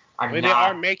iteration. They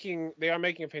are making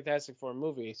a Fantastic Four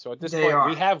movie. So at this point,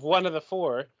 we have one of the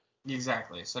four.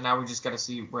 Exactly. So now we just got to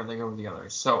see where they go with the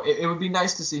others. So it would be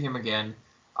nice to see him again.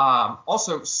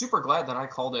 Also, super glad that I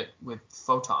called it with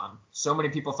Photon. So many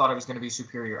people thought it was going to be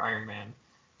Superior Iron Man,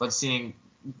 but seeing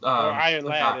or Iron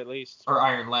Lad at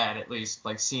least,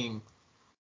 like seeing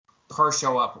her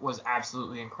show up was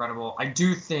absolutely incredible. I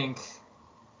do think,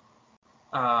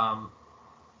 I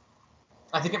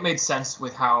think it made sense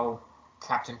with how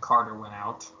Captain Carter went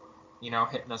out,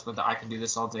 hitting us with the "I can do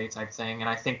this all day" type thing, and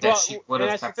I think that she would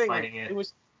have kept fighting it. It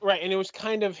was. Right, and it was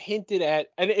kind of hinted at,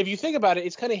 and if you think about it,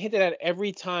 it's kind of hinted at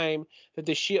every time that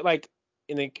the shit, like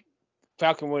in the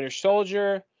Falcon Winter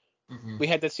Soldier, we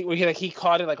had he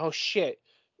caught it like, oh shit,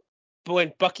 but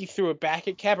when Bucky threw it back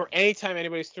at Cap, or anytime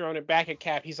anybody's throwing it back at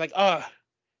Cap, he's like, he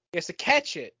has to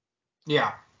catch it.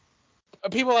 Yeah.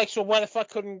 People are like, so why the fuck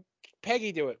couldn't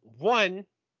Peggy do it? One,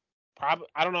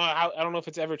 I don't know if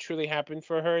it's ever truly happened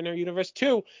for her in her universe.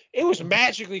 Two, it was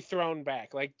magically thrown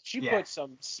back. Like she put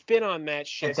some spin on that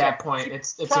shit. At that point,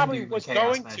 it's probably was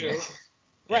going magic. to.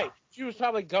 Right. She was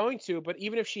probably going to, but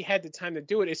even if she had the time to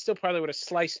do it, it still probably would have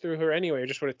sliced through her anyway, or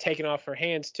just would have taken off her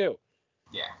hands too.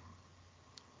 Yeah.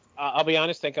 I'll be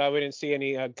honest, thank God we didn't see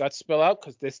any guts spill out,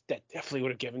 because that definitely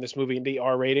would have given this movie the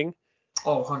R rating.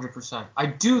 Oh, 100%. I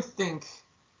do think.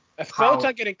 A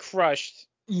Photon getting crushed.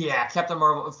 Yeah, Captain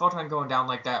Marvel, Photon going down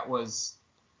like that was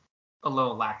a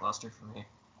little lackluster for me.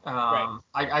 Right.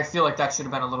 I feel like that should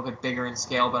have been a little bit bigger in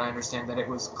scale, but I understand that it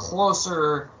was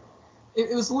closer.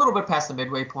 It was a little bit past the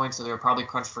midway point, so they were probably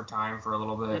crunched for time for a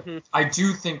little bit. Mm-hmm. I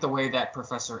do think the way that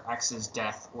Professor X's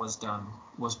death was done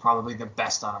was probably the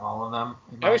best out of all of them.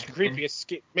 That was creepy.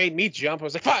 It made me jump. I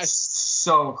was like, "What?"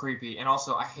 So creepy. And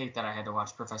also, I hate that I had to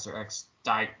watch Professor X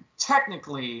die.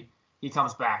 Technically, he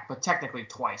comes back, but technically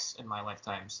twice in my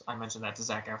lifetimes. I mentioned that to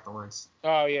Zach afterwards.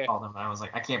 Oh yeah. Called him, and I was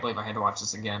like, I can't believe I had to watch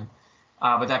this again.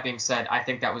 But that being said, I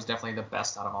think that was definitely the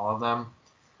best out of all of them.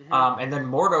 And then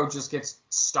Mordo just gets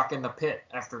stuck in the pit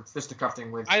after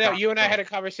fisticuffing with. I know you and I had a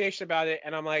conversation about it,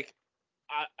 and I'm like,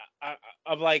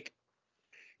 I'm like,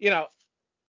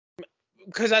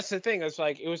 because that's the thing. It's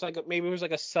like it was like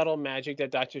a subtle magic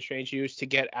that Doctor Strange used to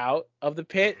get out of the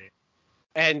pit,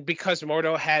 and because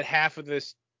Mordo had half of the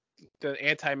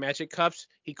anti-magic cups,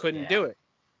 he couldn't do it.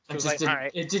 So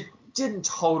it didn't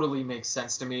totally make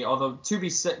sense to me. Although to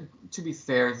be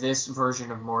fair, this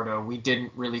version of Mordo, we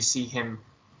didn't really see him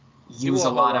use a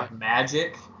lot of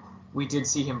magic. We did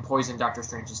see him poison Doctor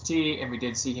Strange's tea, and we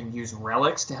did see him use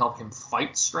relics to help him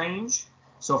fight Strange.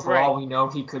 So for all we know,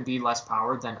 he could be less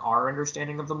powered than our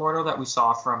understanding of the Mordo that we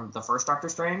saw from the first Doctor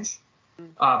Strange.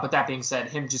 But that being said,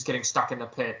 him just getting stuck in the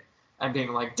pit and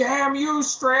being like, "Damn you,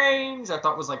 Strange!" I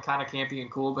thought was like kind of campy and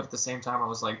cool, but at the same time, I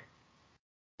was like,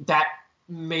 that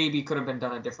maybe could have been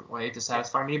done a different way to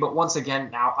satisfy me. But once again,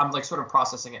 now I'm like sort of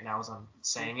processing it now as I'm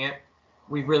saying it.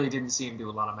 We really didn't see him do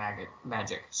a lot of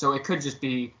magic, so it could just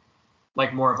be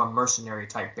like more of a mercenary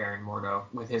type Baron Mordo,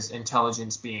 with his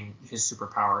intelligence being his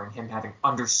superpower and him having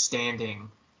understanding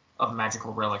of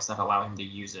magical relics that allow him to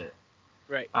use it.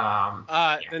 Right.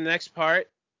 The next part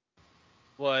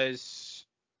was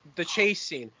the chase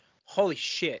scene. Holy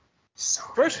shit. So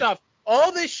First off,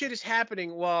 all this shit is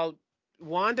happening while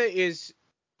Wanda is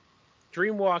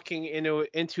dreamwalking into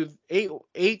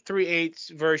 838's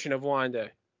version of Wanda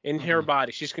in her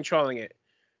body. She's controlling it.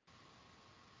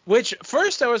 Which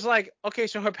first I was like, okay,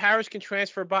 so her powers can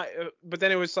transfer by, but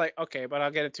then it was like, okay, but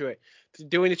I'll get into it.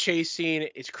 Doing the chase scene,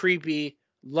 it's creepy.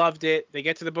 Loved it. They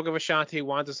get to the Book of Ashanti.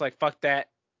 Wanda's like, fuck that.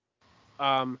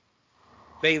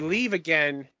 They leave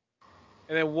again,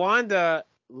 and then Wanda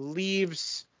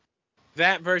leaves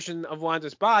that version of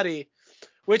Wanda's body,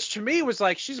 which to me was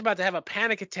like she's about to have a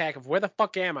panic attack of where the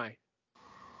fuck am I?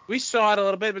 We saw it a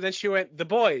little bit, but then she went, the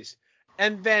boys.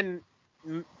 And then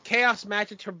Chaos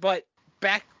magicked her butt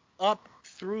back up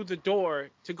through the door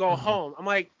to go home. I'm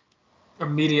like,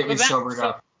 immediately sobered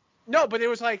up. No, but it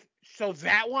was like, so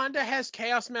that Wanda has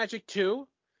chaos magic too?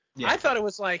 Yeah. I thought it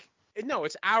was like, no,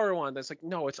 it's our Wanda. It's like,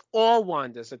 no, it's all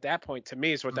Wandas at that point to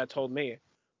me is what that told me,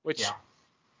 which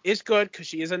is good because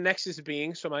she is a Nexus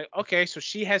being. So I'm like, okay, so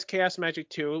she has chaos magic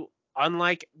too.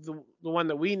 Unlike the one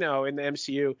that we know in the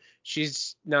MCU, she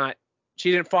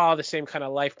didn't follow the same kind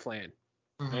of life plan.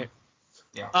 Right?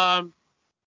 Yeah.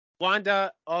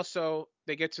 Wanda also,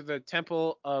 they get to the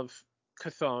Temple of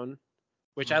Chthon,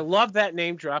 which I love that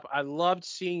name drop. I loved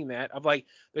seeing that. Of like,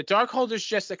 the Darkhold is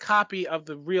just a copy of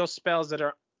the real spells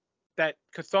that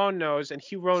Chthon knows, and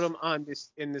he wrote them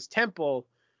in this temple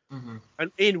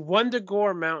in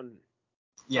Wundagore Mountain.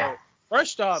 Yeah. So,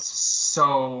 first off,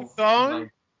 Chthon,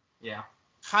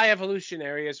 high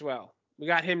evolutionary as well. We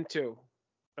got him too.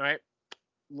 All right.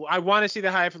 I want to see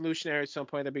the high evolutionary at some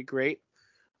point. That'd be great.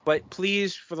 But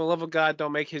please, for the love of God,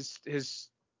 don't make his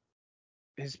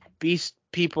beast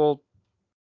people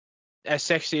as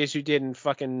sexy as you did in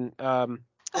fucking that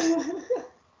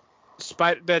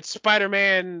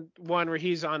Spider-Man one where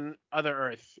he's on other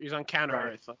Earth. He's on Counter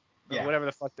Earth. Whatever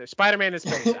the fuck. Spider-Man in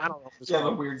space. I don't know what it's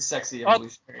called. The weird sexy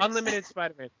evolutionary. Unlimited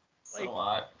Spider-Man. Like, a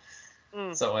lot.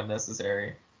 So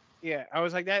unnecessary. Yeah, I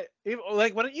was like that.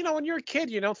 Like when you're a kid,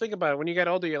 you don't think about it. When you get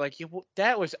older, you're like,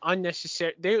 that was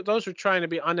unnecessary. Those were trying to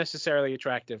be unnecessarily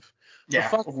attractive.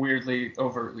 Yeah, weirdly,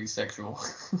 overtly sexual.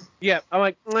 Yeah, I'm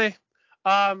like,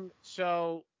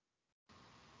 so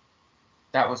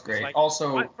that was great. Like,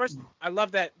 also, first, I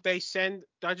love that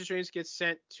Doctor Strange gets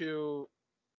sent to.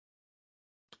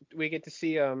 We get to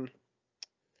see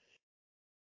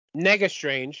Nega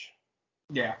Strange.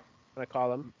 Yeah, I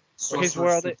call him. His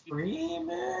world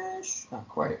Supreme-ish? Not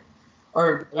quite.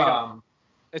 Or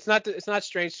it's not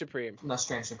Strange Supreme. Not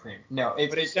Strange Supreme. No,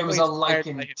 it was a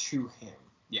liken to him.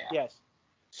 Yeah. Yes.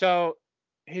 So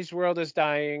his world is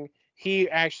dying. He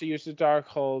actually used the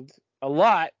Darkhold a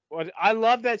lot. I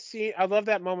love that scene. I love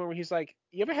that moment where he's like,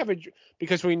 "You ever have a?"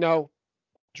 Because we know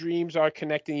dreams are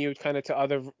connecting you kind of to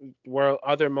other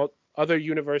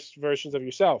universe versions of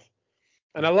yourself.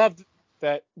 And I loved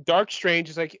that Dark Strange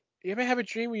is like, you ever have a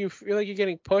dream where you feel like you're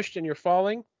getting pushed and you're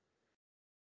falling?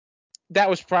 That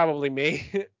was probably me.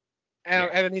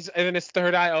 And then his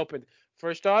third eye opened.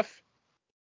 First off,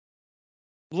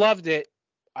 loved it.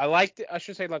 I liked it. I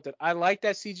should say loved it. I liked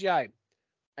that CGI.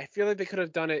 I feel like they could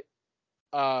have done it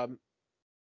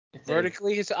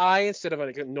vertically, his eye, instead of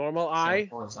like a normal eye.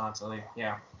 Horizontally,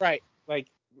 yeah. Right. Like,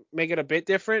 make it a bit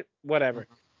different. Whatever.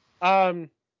 The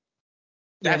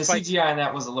CGI in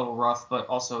that was a little rough, but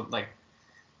also, like,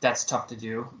 that's tough to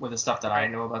do with the stuff that I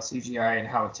know about CGI and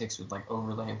how it takes with like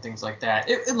overlay and things like that.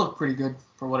 It looked pretty good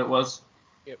for what it was.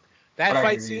 Yep. That But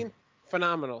fight scene,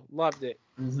 phenomenal. Loved it.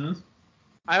 Mm-hmm.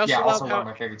 I also love also how one of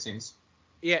my favorite scenes.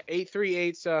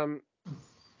 838's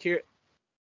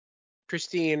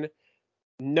Christine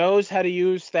knows how to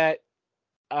use that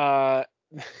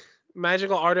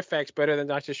magical artifacts better than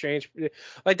Doctor Strange.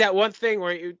 Like that one thing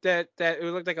where that it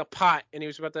looked like a pot and he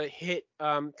was about to hit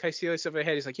Caecilius over the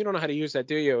head. He's like, "You don't know how to use that,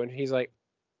 do you?" And he's like,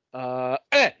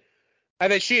 eh.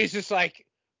 And then she's just like,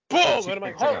 boom, and I'm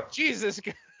like, oh, Jesus.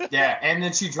 Yeah, and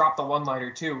then she dropped the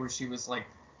one-liner too, where she was like,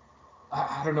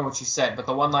 I don't know what she said, but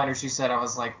the one-liner she said, I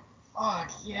was like,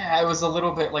 fuck, yeah. It was a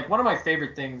little bit, like, one of my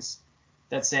favorite things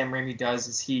that Sam Raimi does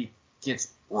is he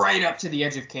gets right up to the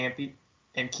edge of campy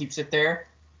and keeps it there,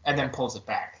 and then pulls it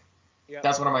back. Yep.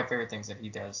 That's one of my favorite things that he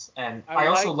does. And I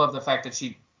also love the fact that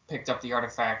she picked up the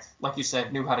artifact, like you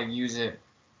said, knew how to use it,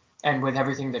 and with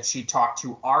everything that she talked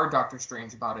to our Doctor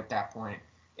Strange about at that point,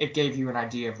 it gave you an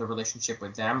idea of the relationship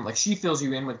with them. Like, she fills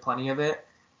you in with plenty of it,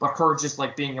 but her just,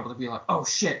 like, being able to be like, oh,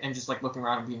 shit, and just, like, looking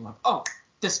around and being like, oh,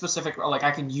 this specific, like,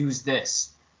 I can use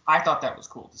this. I thought that was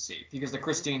cool to see, because the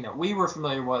Christine that we were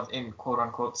familiar with in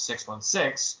quote-unquote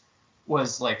 616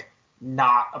 was, like,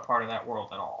 not a part of that world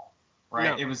at all,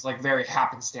 right? No. It was, like, very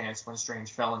happenstance when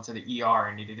Strange fell into the ER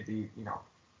and needed to be,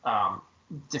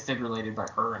 defibrillated by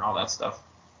her and all that stuff.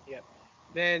 Yep.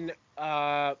 Then,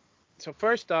 so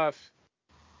first off,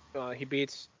 he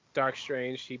beats Dark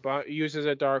Strange. He uses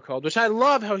a Darkhold, which I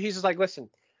love how he's just like, listen,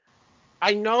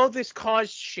 I know this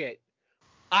caused shit.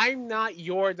 I'm not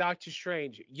your Doctor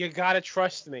Strange. You gotta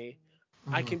trust me.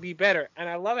 Mm-hmm. I can be better. And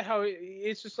I love it how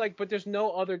it's just like, but there's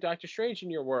no other Doctor Strange in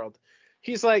your world.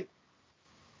 He's like,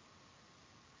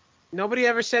 nobody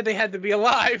ever said they had to be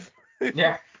alive.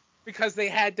 Yeah. Because they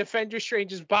had Defender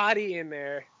Strange's body in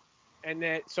there. And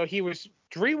that, so he was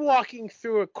dreamwalking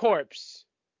through a corpse.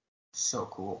 So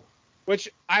cool. Which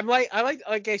I like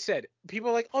I said, people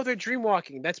are like, oh, they're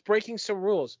dreamwalking. That's breaking some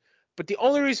rules. But the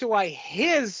only reason why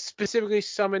his specifically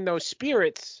summoned those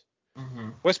spirits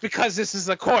was because this is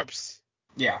a corpse.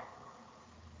 Yeah.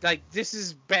 Like, this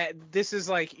is bad. This is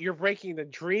like, you're breaking the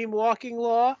dreamwalking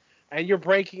law and you're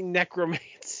breaking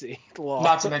necromancy law.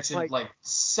 Not to mention, like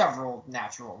several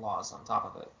natural laws on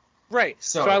top of it. Right.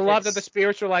 So I love that the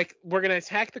spirits are like, we're going to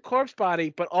attack the corpse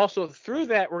body, but also through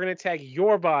that, we're going to attack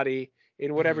your body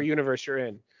in whatever universe you're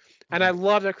in. And I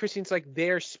love that Christine's like,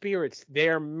 their spirits,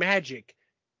 their magic,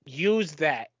 use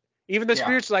that. Even the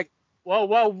spirits are like,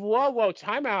 whoa,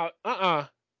 time out. Yeah,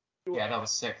 that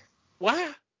was sick.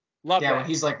 What? Love that. Yeah, when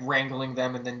he's like wrangling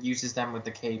them and then uses them with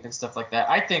the cape and stuff like that.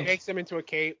 I think makes them into a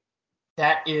cape.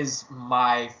 That is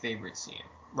my favorite scene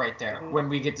right there. When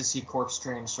we get to see Corpse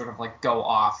Strange sort of like go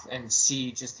off and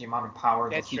see just the amount of power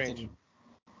that he can.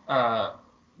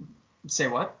 Say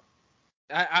what?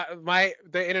 The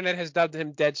internet has dubbed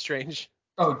him Dead Strange.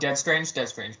 Oh, Dead Strange. I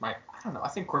don't know. I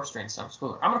think Corpse Strange sounds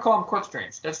cooler. I'm gonna call him Corpse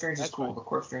Strange. Dead Strange is cool, fine. But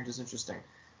Corpse Strange is interesting.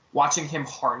 Watching him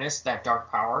harness that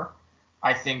dark power,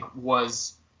 I think,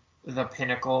 was the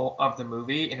pinnacle of the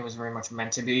movie, and it was very much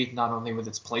meant to be, not only with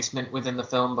its placement within the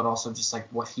film, but also just like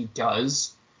what he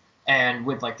does. And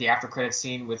with like the after credit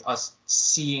scene with us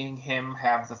seeing him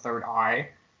have the third eye,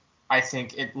 I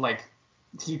think it like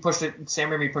Sam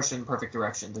Raimi pushed it in the perfect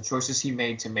direction. The choices he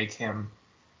made to make him,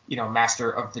 master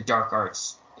of the dark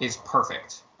arts is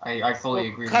perfect. I fully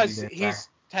agree with you there. Because he's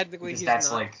technically, he's not,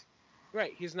 like,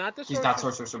 right. He's not the He's not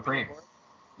Sorcerer Supreme.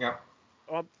 Yep.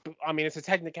 Well, I mean, it's a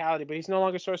technicality, but he's no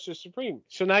longer Sorcerer Supreme.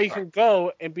 So now you can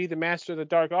go and be the master of the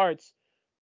dark arts,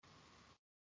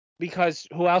 because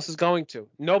who else is going to?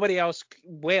 Nobody else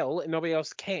will, and nobody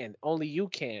else can. Only you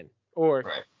can. Or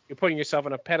you're putting yourself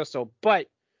on a pedestal. But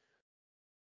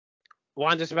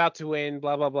Wanda's about to win,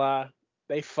 blah, blah, blah.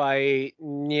 They fight.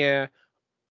 Yeah.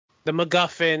 The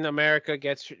MacGuffin, America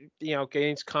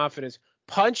gains confidence.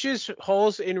 Punches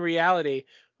holes in reality.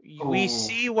 We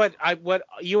see what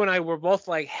you and I were both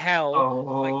like, hell.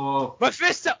 Oh. Like,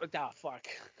 Mephisto. Oh, fuck.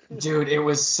 Dude, it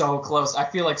was so close. I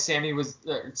feel like Sam Raimi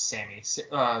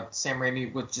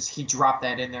he dropped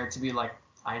that in there to be like,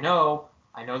 I know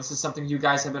this is something you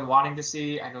guys have been wanting to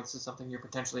see. I know this is something you're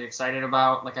potentially excited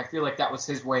about. Like, I feel like that was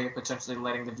his way of potentially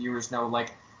letting the viewers know,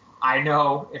 like, I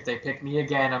know if they pick me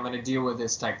again, I'm going to deal with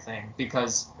this type thing,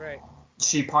 because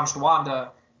she punched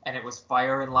Wanda and it was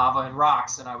fire and lava and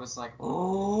rocks, and I was like,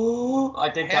 oh, I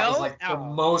think that was like the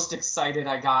most excited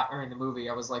I got during the movie.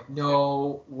 I was like,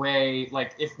 no way.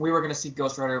 Like, if we were going to see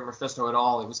Ghost Rider and Mephisto at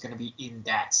all, it was going to be in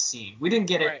that scene. We didn't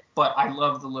get it, but I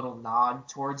love the little nod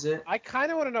towards it. I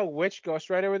kind of want to know which Ghost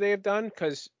Rider they have done,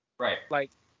 because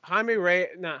like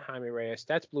not Jaime Reyes,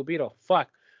 that's Blue Beetle. Fuck.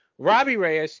 Robbie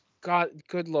Reyes, God,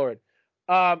 good lord.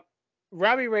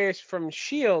 Robbie Reyes from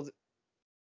Shield,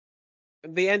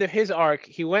 the end of his arc,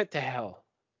 he went to hell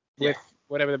Yeah. with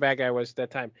whatever the bad guy was at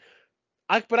that time.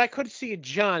 But I could see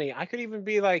Johnny. I could even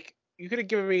be like, you could have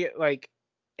given me like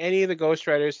any of the Ghost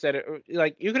Riders that are,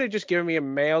 like, you could have just given me a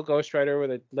male Ghost Rider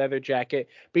with a leather jacket,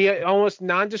 be almost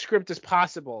nondescript as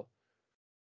possible.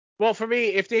 Well, for me,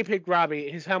 if they pick Robbie,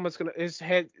 his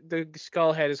head, the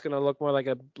skull head is gonna look more like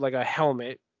a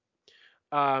helmet.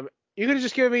 You could have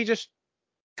just given me just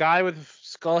guy with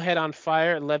skull head on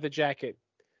fire and leather jacket.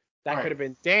 That Right. could have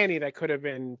been Danny. That could have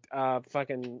been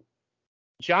fucking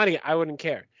Johnny. I wouldn't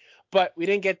care. But we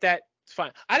didn't get that. It's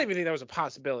fine. I didn't even think that was a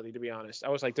possibility, to be honest. I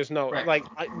was like, there's no, Right. like,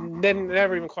 then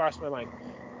never even crossed my mind.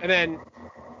 And then,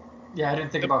 Yeah, I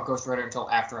didn't think about Ghost Rider until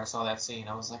after I saw that scene.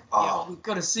 I was like, oh, we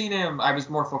could have seen him. I was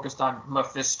more focused on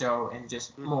Mephisto and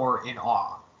just more in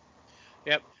awe.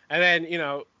 Yep. And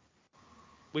then,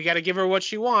 we got to give her what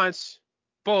she wants.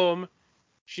 Boom.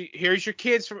 Here's your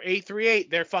kids from 838.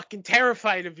 They're fucking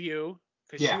terrified of you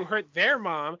because you hurt their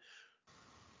mom.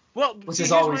 Well, which see, is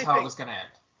here's always my how thing. it was gonna end.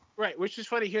 Right, which is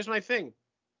funny. Here's my thing.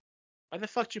 Why the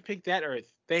fuck did you pick that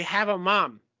Earth? They have a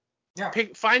mom. Yeah.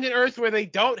 Find an Earth where they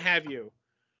don't have you.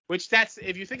 Which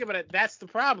if you think about it, that's the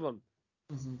problem.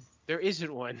 Mm-hmm. There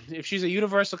isn't one. If she's a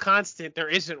universal constant, there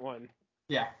isn't one.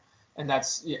 Yeah, and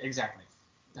exactly.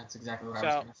 That's exactly what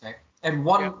I was gonna say. And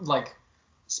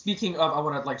speaking of, I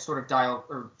want to like sort of dial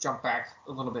or jump back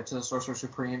a little bit to the Sorcerer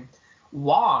Supreme.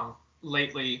 Wong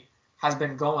lately has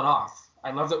been going off.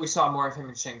 I love that we saw more of him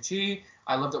in Shang-Chi.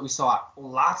 I love that we saw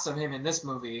lots of him in this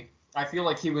movie. I feel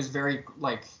like he was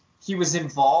he was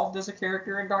involved as a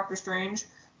character in Doctor Strange,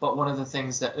 but one of the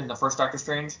things that in the first Doctor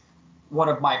Strange, one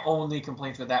of my only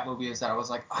complaints with that movie is that I was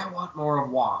like, I want more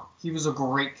of Wong. He was a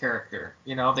great character.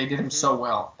 They did him so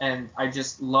well. And I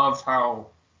just loved how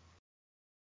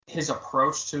his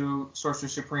approach to Sorcerer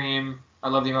Supreme, I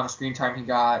love the amount of screen time he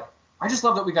got. I just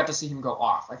love that we got to see him go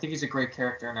off. I think he's a great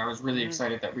character, and I was really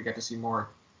excited that we got to see more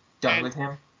done with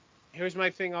him. Here's my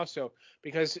thing also,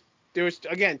 because there was,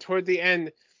 again, toward the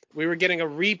end, we were getting a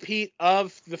repeat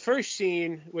of the first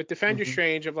scene with Defender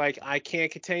Strange of like, I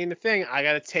can't contain the thing. I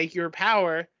got to take your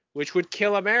power, which would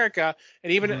kill America.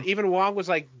 And even Wong was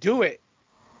like, do it.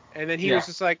 And then he was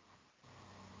just like,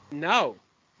 no,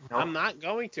 I'm not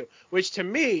going to. Which to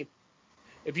me,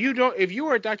 if you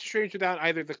were a Doctor Strange without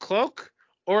either the cloak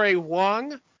or a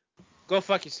Wong, go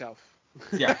fuck yourself.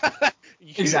 Yeah,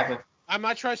 exactly. I'm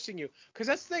not trusting you. Because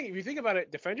that's the thing. If you think about it,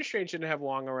 Defender Strange didn't have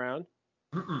Wong around.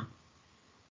 Mm-mm.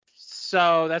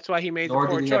 So that's why he made the poor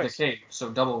choice. Nor did he have the cape, so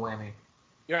double whammy.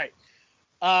 You're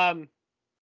right.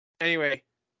 Anyway,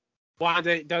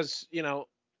 Wanda does,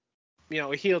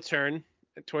 a heel turn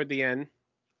toward the end,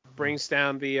 brings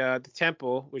down the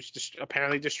temple, which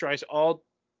apparently destroys all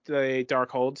the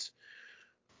Darkholds.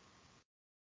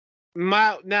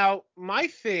 My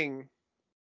thing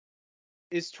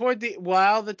is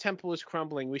while the temple is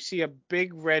crumbling, we see a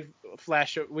big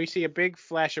flash of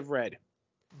red.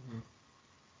 Mm-hmm.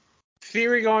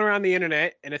 Theory going around the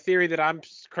internet, and a theory that I'm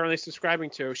currently subscribing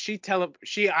to,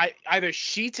 either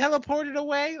she teleported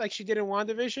away like she did in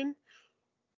WandaVision,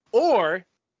 or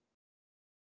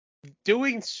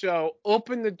doing so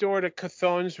opened the door to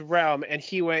Chthon's realm, and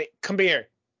he went, come here,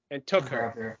 and took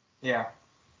her. Yeah.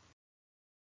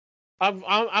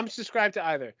 I'm subscribed to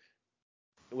either,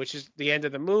 which is the end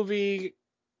of the movie.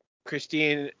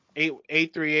 Christine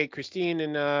 838, Christine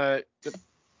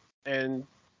and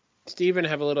Steven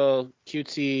have a little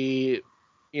cutesy,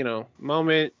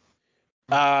 moment.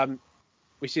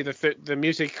 We see the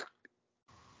music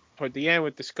toward the end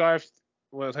with the scarf,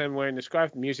 with him wearing the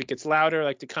scarf. The music gets louder,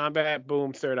 like the combat.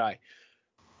 Boom, third eye.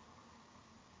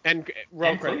 And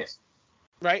roll credits.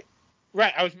 Right.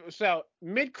 So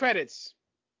mid credits.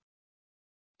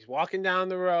 He's walking down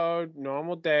the road,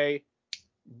 normal day.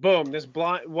 Boom, this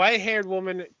blonde, white-haired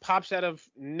woman pops out of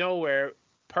nowhere,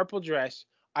 purple dress.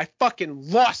 I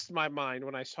fucking lost my mind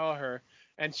when I saw her.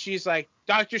 And she's like,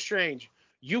 Doctor Strange,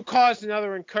 you caused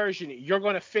another incursion. You're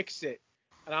going to fix it.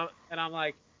 And I'm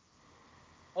like,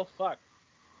 oh, fuck.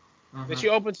 Then she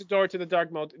opens the door to the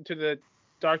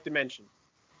dark dimension.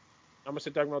 I almost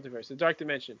said dark multiverse. The dark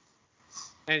dimension.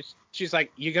 And she's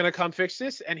like, you going to come fix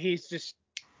this? And he's just,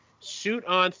 shoot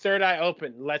on, third eye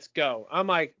open. Let's go. I'm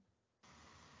like,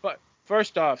 but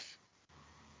first off,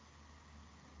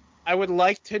 I would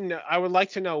like to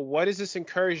know what is this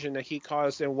incursion that he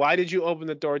caused, and why did you open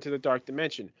the door to the dark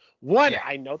dimension?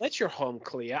 I know that's your home,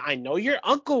 Clea. I know your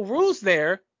uncle rules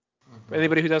there. For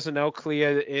anybody who doesn't know,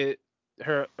 Clea,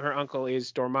 her uncle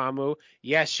is Dormammu.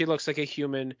 Yes, she looks like a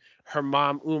human. Her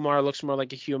mom, Umar, looks more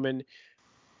like a human.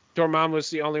 Dormammu was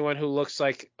the only one who looks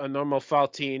like a normal fall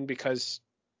teen because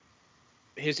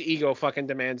his ego fucking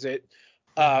demands it.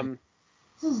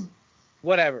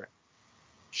 Whatever.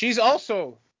 She's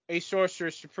also a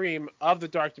sorcerer supreme of the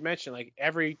dark dimension. Like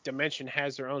every dimension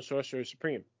has their own sorcerer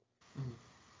supreme.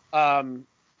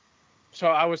 So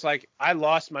I was like, I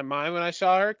lost my mind when I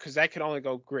saw her because that could only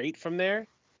go great from there.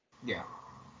 Yeah.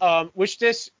 Which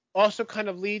this also kind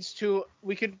of leads to,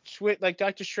 we could switch, like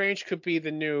Doctor Strange could be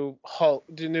the new Hulk,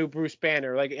 the new Bruce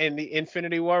Banner, like in the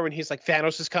Infinity War when he's like,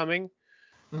 Thanos is coming.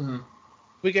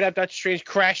 We could have Doctor Strange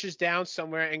crashes down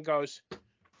somewhere and goes,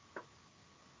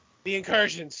 the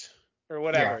incursions or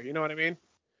whatever. Yeah. You know what I mean?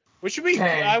 Which would be,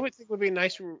 Kang. I would think would be a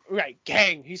nice, right?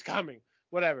 Gang, he's coming,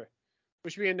 whatever.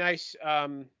 Which would be a nice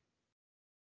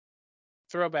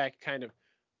throwback kind of.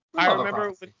 I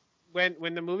remember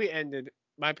when the movie ended,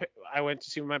 I went to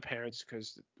see with my parents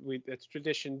because that's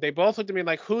tradition. They both looked at me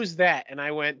like, "Who's that?" And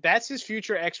I went, "That's his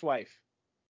future ex-wife."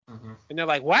 And they're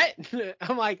like, "What?"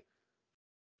 I'm like,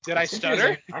 "Did I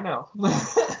stutter?" I know.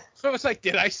 So it's like,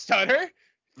 "Did I stutter?"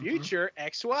 Future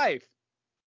ex-wife,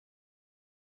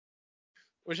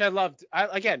 which I loved.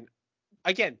 Again,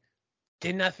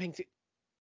 did not think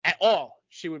at all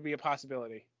she would be a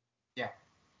possibility.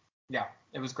 Yeah,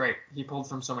 it was great. He pulled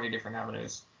from so many different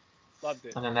avenues. Loved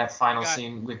it. And then that final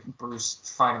scene with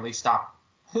Bruce finally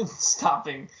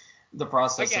stopping the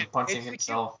process of punching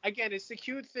himself. It's the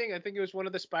cute thing. I think it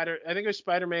was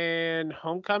Spider-Man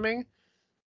Homecoming,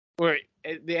 where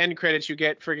at the end credits you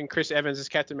get friggin' Chris Evans as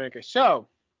Captain America. So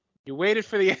you waited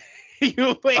for the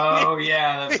you waited. Oh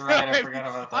yeah, that's right. I forgot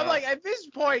about that. I'm like, at this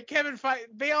point, Kevin Feige,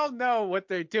 they all know what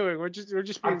they're doing. We're just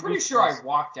being I'm pretty sure I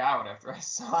walked out after I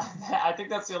saw that. I think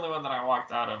that's the only one that I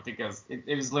walked out of because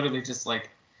it was literally just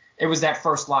like, it was that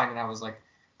first line and I was like,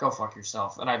 go fuck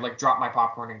yourself. And I like dropped my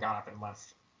popcorn and got up and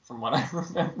left from what I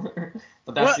remember.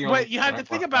 But that's the only. But you have to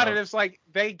think about it. It's like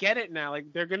they get it now.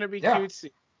 Like they're gonna be cutesy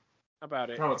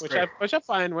about it, no, it's great. Which I'm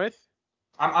fine with.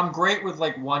 I'm great with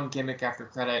like one gimmick after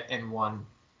credit and one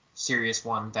serious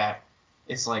one that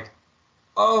is like,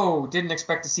 oh, didn't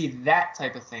expect to see that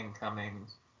type of thing coming,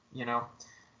 you know?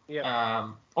 Yeah.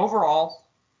 Overall,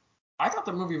 I thought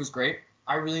the movie was great.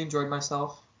 I really enjoyed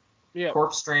myself. Yeah.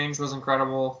 Corpse Strange was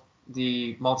incredible.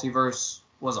 The multiverse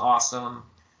was awesome.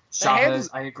 Chavez,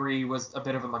 I agree, was a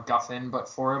bit of a MacGuffin, but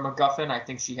for a MacGuffin, I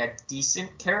think she had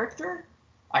decent character.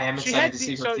 I am excited to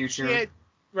see her future.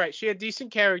 She had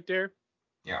decent character.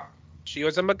 Yeah. She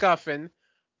was a MacGuffin.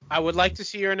 I would like to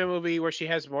see her in a movie where she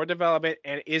has more development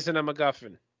and isn't a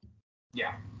MacGuffin.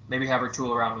 Yeah. Maybe have her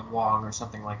tool around with Wong or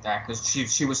something like that, because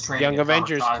she was training Young in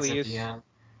Avengers, Kamikaze please. at the end.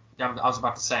 Yeah, I was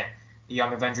about to say, the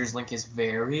Young Avengers link is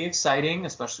very exciting,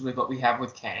 especially with what we have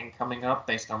with Kang coming up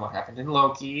based on what happened in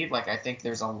Loki. Like, I think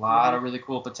there's a lot of really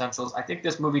cool potentials. I think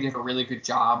this movie did a really good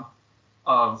job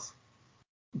of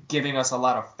giving us a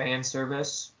lot of fan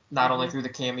service, not only through the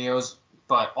cameos,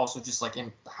 but also just like in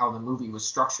how the movie was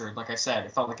structured. Like I said,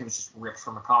 it felt like it was just ripped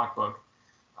from a comic book.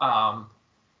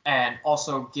 And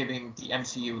also giving the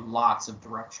MCU lots of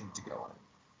direction to go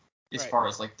in as far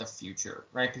as like the future,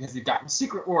 right? Because we've gotten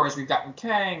Secret Wars, we've gotten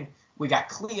Kang, we got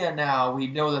Clea now, we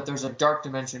know that there's a dark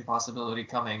dimension possibility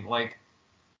coming. Like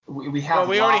we have. Well,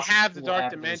 we already have the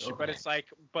dark dimension, but it's like,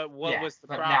 what was the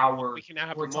problem? Now we can now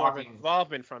have we're more talking, of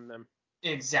involvement from them.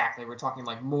 Exactly, we're talking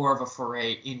like more of a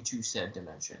foray into said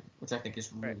dimension, which I think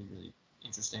is really, really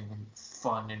interesting and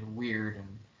fun and weird.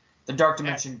 And the dark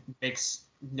dimension makes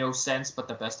no sense, but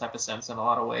the best type of sense in a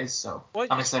lot of ways. So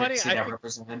I'm excited to see that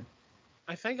represented.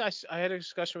 I think I had a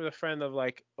discussion with a friend of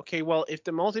like, okay, well, if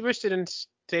the multiverse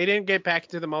they didn't get back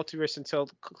into the multiverse until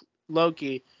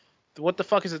Loki, what the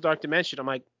fuck is a dark dimension? I'm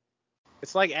like,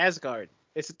 it's like Asgard.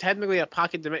 It's technically a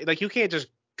pocket dimension. Like, you can't just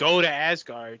go to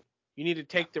Asgard. You need to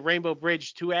take the Rainbow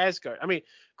Bridge to Asgard. I mean,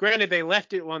 granted, they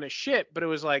left it on a ship, but it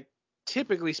was like,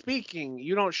 typically speaking,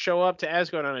 you don't show up to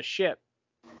Asgard on a ship.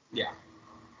 Yeah.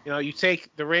 You know, you take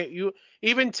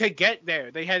even to get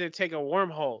there, they had to take a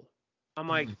wormhole. I'm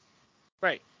like,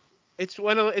 right. It's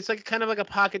like kind of like a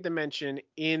pocket dimension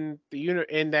in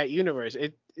that universe.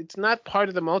 It's not part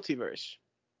of the multiverse.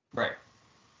 Right.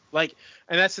 Like,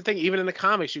 and that's the thing. Even in the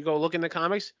comics, you go look in the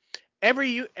comics.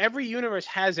 Every universe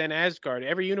has an Asgard.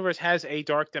 Every universe has a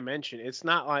dark dimension. It's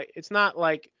not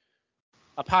like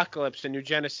Apocalypse and New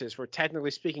Genesis, where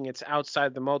technically speaking, it's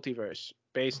outside the multiverse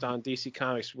based on DC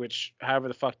Comics, which however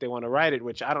the fuck they want to write it,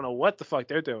 which I don't know what the fuck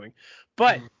they're doing.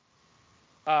 But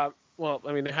well,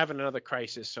 I mean, they're having another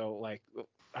crisis, so like,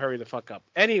 hurry the fuck up.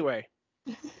 Anyway,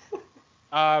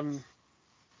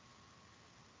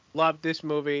 loved this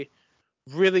movie.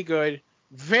 Really good.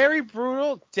 Very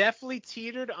brutal. Definitely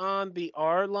teetered on the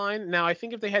R line. Now, I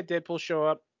think if they had Deadpool show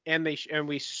up, and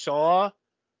we saw,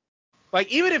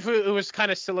 like, even if it was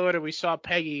kind of silhouetted, we saw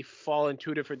Peggy fall in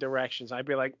two different directions, I'd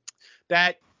be like,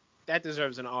 that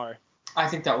deserves an R. I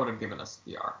think that would have given us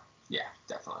the R. Yeah,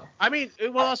 definitely. I mean,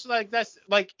 it was also like, that's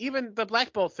like, even the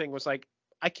Black Bolt thing was like,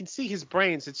 I can see his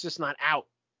brains, it's just not out.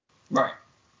 Right.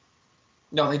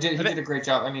 No, he did a great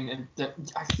job. I mean,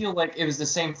 I feel like it was the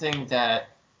same thing that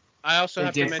I also they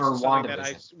have to did mention for something that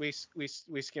WandaVision.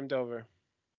 we skimmed over.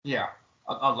 Yeah,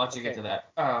 I'll let you get to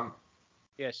that.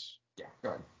 Yes. Yeah, go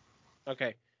ahead.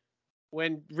 Okay.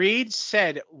 When Reed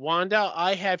said, "Wanda,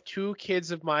 I have 2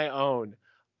 kids of my own,"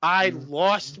 I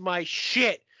lost my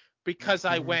shit, because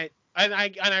I went, and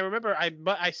I remember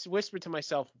I whispered to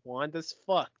myself, "Wanda's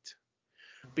fucked,"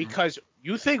 because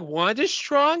you think Wanda's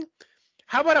strong?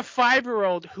 How about a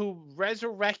 5-year-old who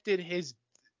resurrected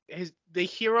the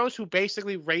heroes who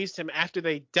basically raised him after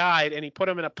they died, and he put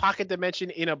him in a pocket dimension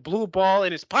in a blue ball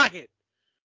in his pocket?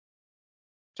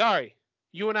 Sorry,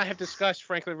 you and I have discussed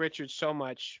Franklin Richards so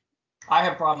much. I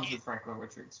have problems with Franklin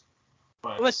Richards,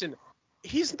 but listen,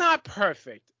 he's not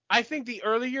perfect. I think the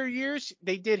earlier years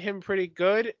they did him pretty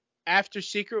good. After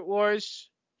Secret Wars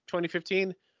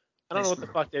 2015, I don't know what the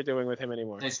fuck they're doing with him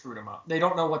anymore. They screwed him up. They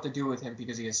don't know what to do with him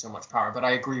because he has so much power. But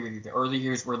I agree with you. The early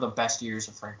years were the best years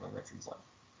of Franklin Richards' life,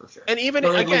 for sure. And even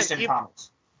or at again, least in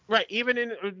comics. Right, even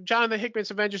in Jonathan Hickman's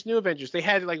Avengers, New Avengers, they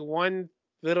had like one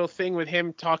little thing with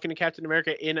him talking to Captain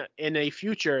America in a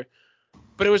future,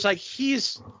 but it was like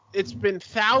it's been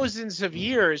thousands of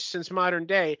years since modern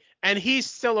day, and he's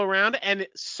still around, and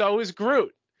so is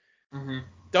Groot. Mm-hmm.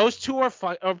 Those two are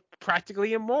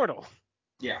practically immortal.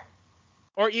 Yeah.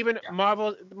 Or even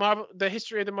Marvel, the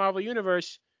history of the Marvel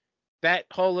Universe, that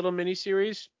whole little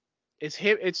miniseries,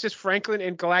 it's just Franklin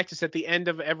and Galactus at the end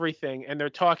of everything, and they're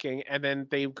talking, and then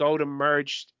they go to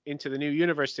merge into the new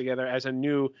universe together as a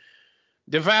new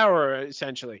Devourer,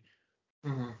 essentially.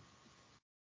 Mm-hmm.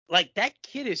 Like, that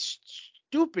kid is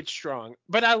stupid strong,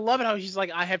 but I love it how he's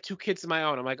like, I have 2 kids of my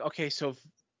own. I'm like, okay, so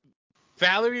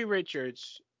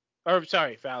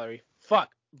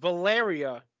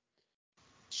Valeria,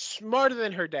 smarter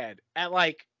than her dad at,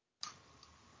 like,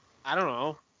 I don't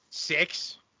know,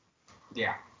 6.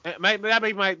 Yeah. That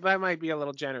might be a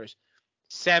little generous.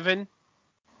 7,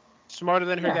 smarter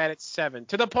than her dad at 7.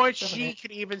 To the point she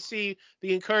could even see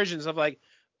the incursions of, like,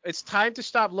 it's time to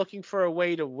stop looking for a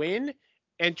way to win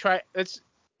and try. It's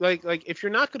like if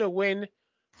you're not gonna win,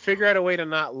 figure out a way to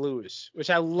not lose. Which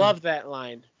I love that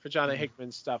line for Jonathan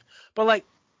Hickman's stuff. But, like,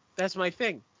 that's my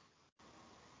thing.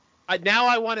 Now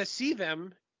I want to see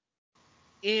them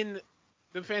in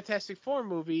the Fantastic Four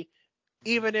movie,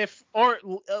 even if, or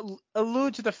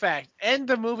allude to the fact, end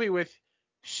the movie with,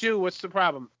 "Shoo, what's the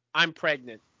problem? I'm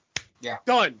pregnant." Yeah.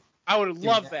 Done. I would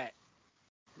love that.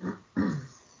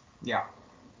 Yeah.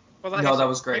 But like no, that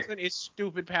was great. Franklin is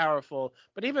stupid powerful,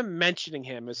 but even mentioning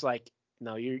him is like,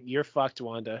 no, you're fucked,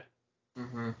 Wanda.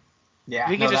 Mm-hmm.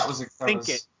 Yeah. You No, can that just was think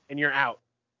it, and you're out.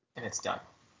 And it's done.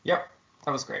 Yep.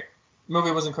 That was great. Movie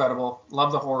was incredible.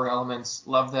 Love the horror elements.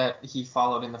 Love that he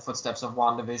followed in the footsteps of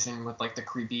WandaVision with, like, the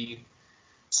creepy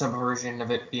subversion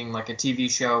of it being like a TV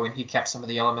show, and he kept some of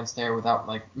the elements there without,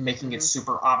 like, making it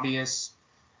super obvious.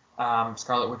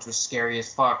 Scarlet Witch was scary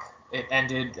as fuck. It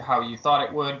ended how you thought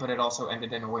it would, but it also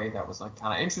ended in a way that was, like,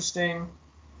 kind of interesting.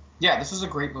 Yeah, this was a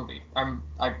great movie. I'm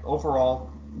overall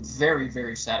very,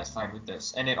 very satisfied with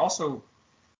this, and it also,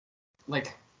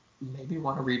 like, made me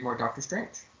want to read more Doctor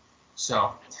Strange.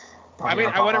 So, I mean,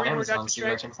 I want to read more Doctor see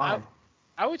what I Strange. can find.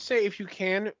 I would say if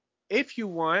you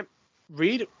want,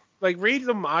 read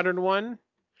the modern one,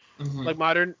 like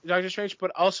modern Doctor Strange,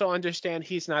 but also understand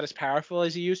he's not as powerful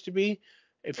as he used to be.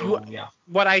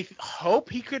 What I hope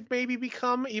he could maybe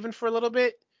become, even for a little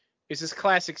bit, is his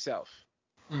classic self.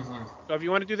 Mm-hmm. So if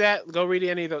you want to do that, go read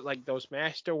any of those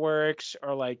Masterworks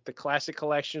or, like, the classic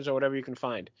collections or whatever you can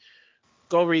find.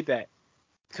 Go read that.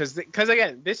 Because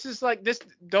again, this is like this.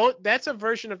 That's a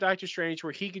version of Doctor Strange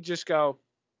where he could just go,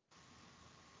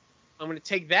 I'm going to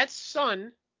take that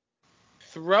sun,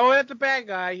 throw it at the bad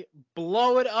guy,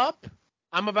 blow it up.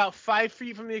 I'm about 5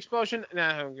 feet from the explosion.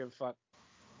 Nah, I don't give a fuck.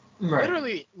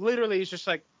 Right. Literally, it's just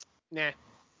like, nah.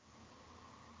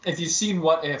 If you've seen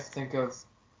What If, think of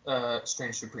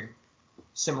Strange Supreme.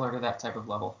 Similar to that type of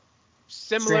level.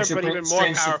 Similar, but even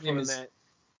more powerful than that.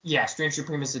 Yeah, Strange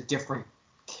Supreme is a different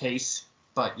case,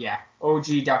 but yeah,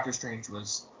 OG Doctor Strange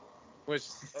was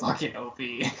fucking OP.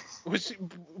 Was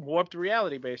warped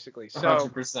reality, basically. So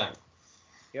 100%.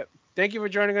 Yep. Thank you for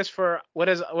joining us for what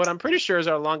I'm pretty sure is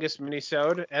our longest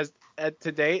mini-sode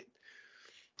to date.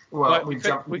 Well,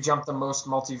 we jumped the most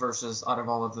multiverses out of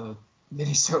all of the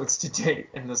mini-sodes to date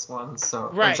in this one, so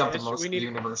we jumped the most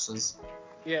universes.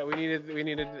 Yeah, we needed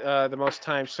the most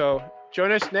time. So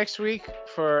join us next week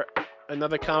for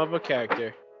another comic book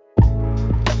character.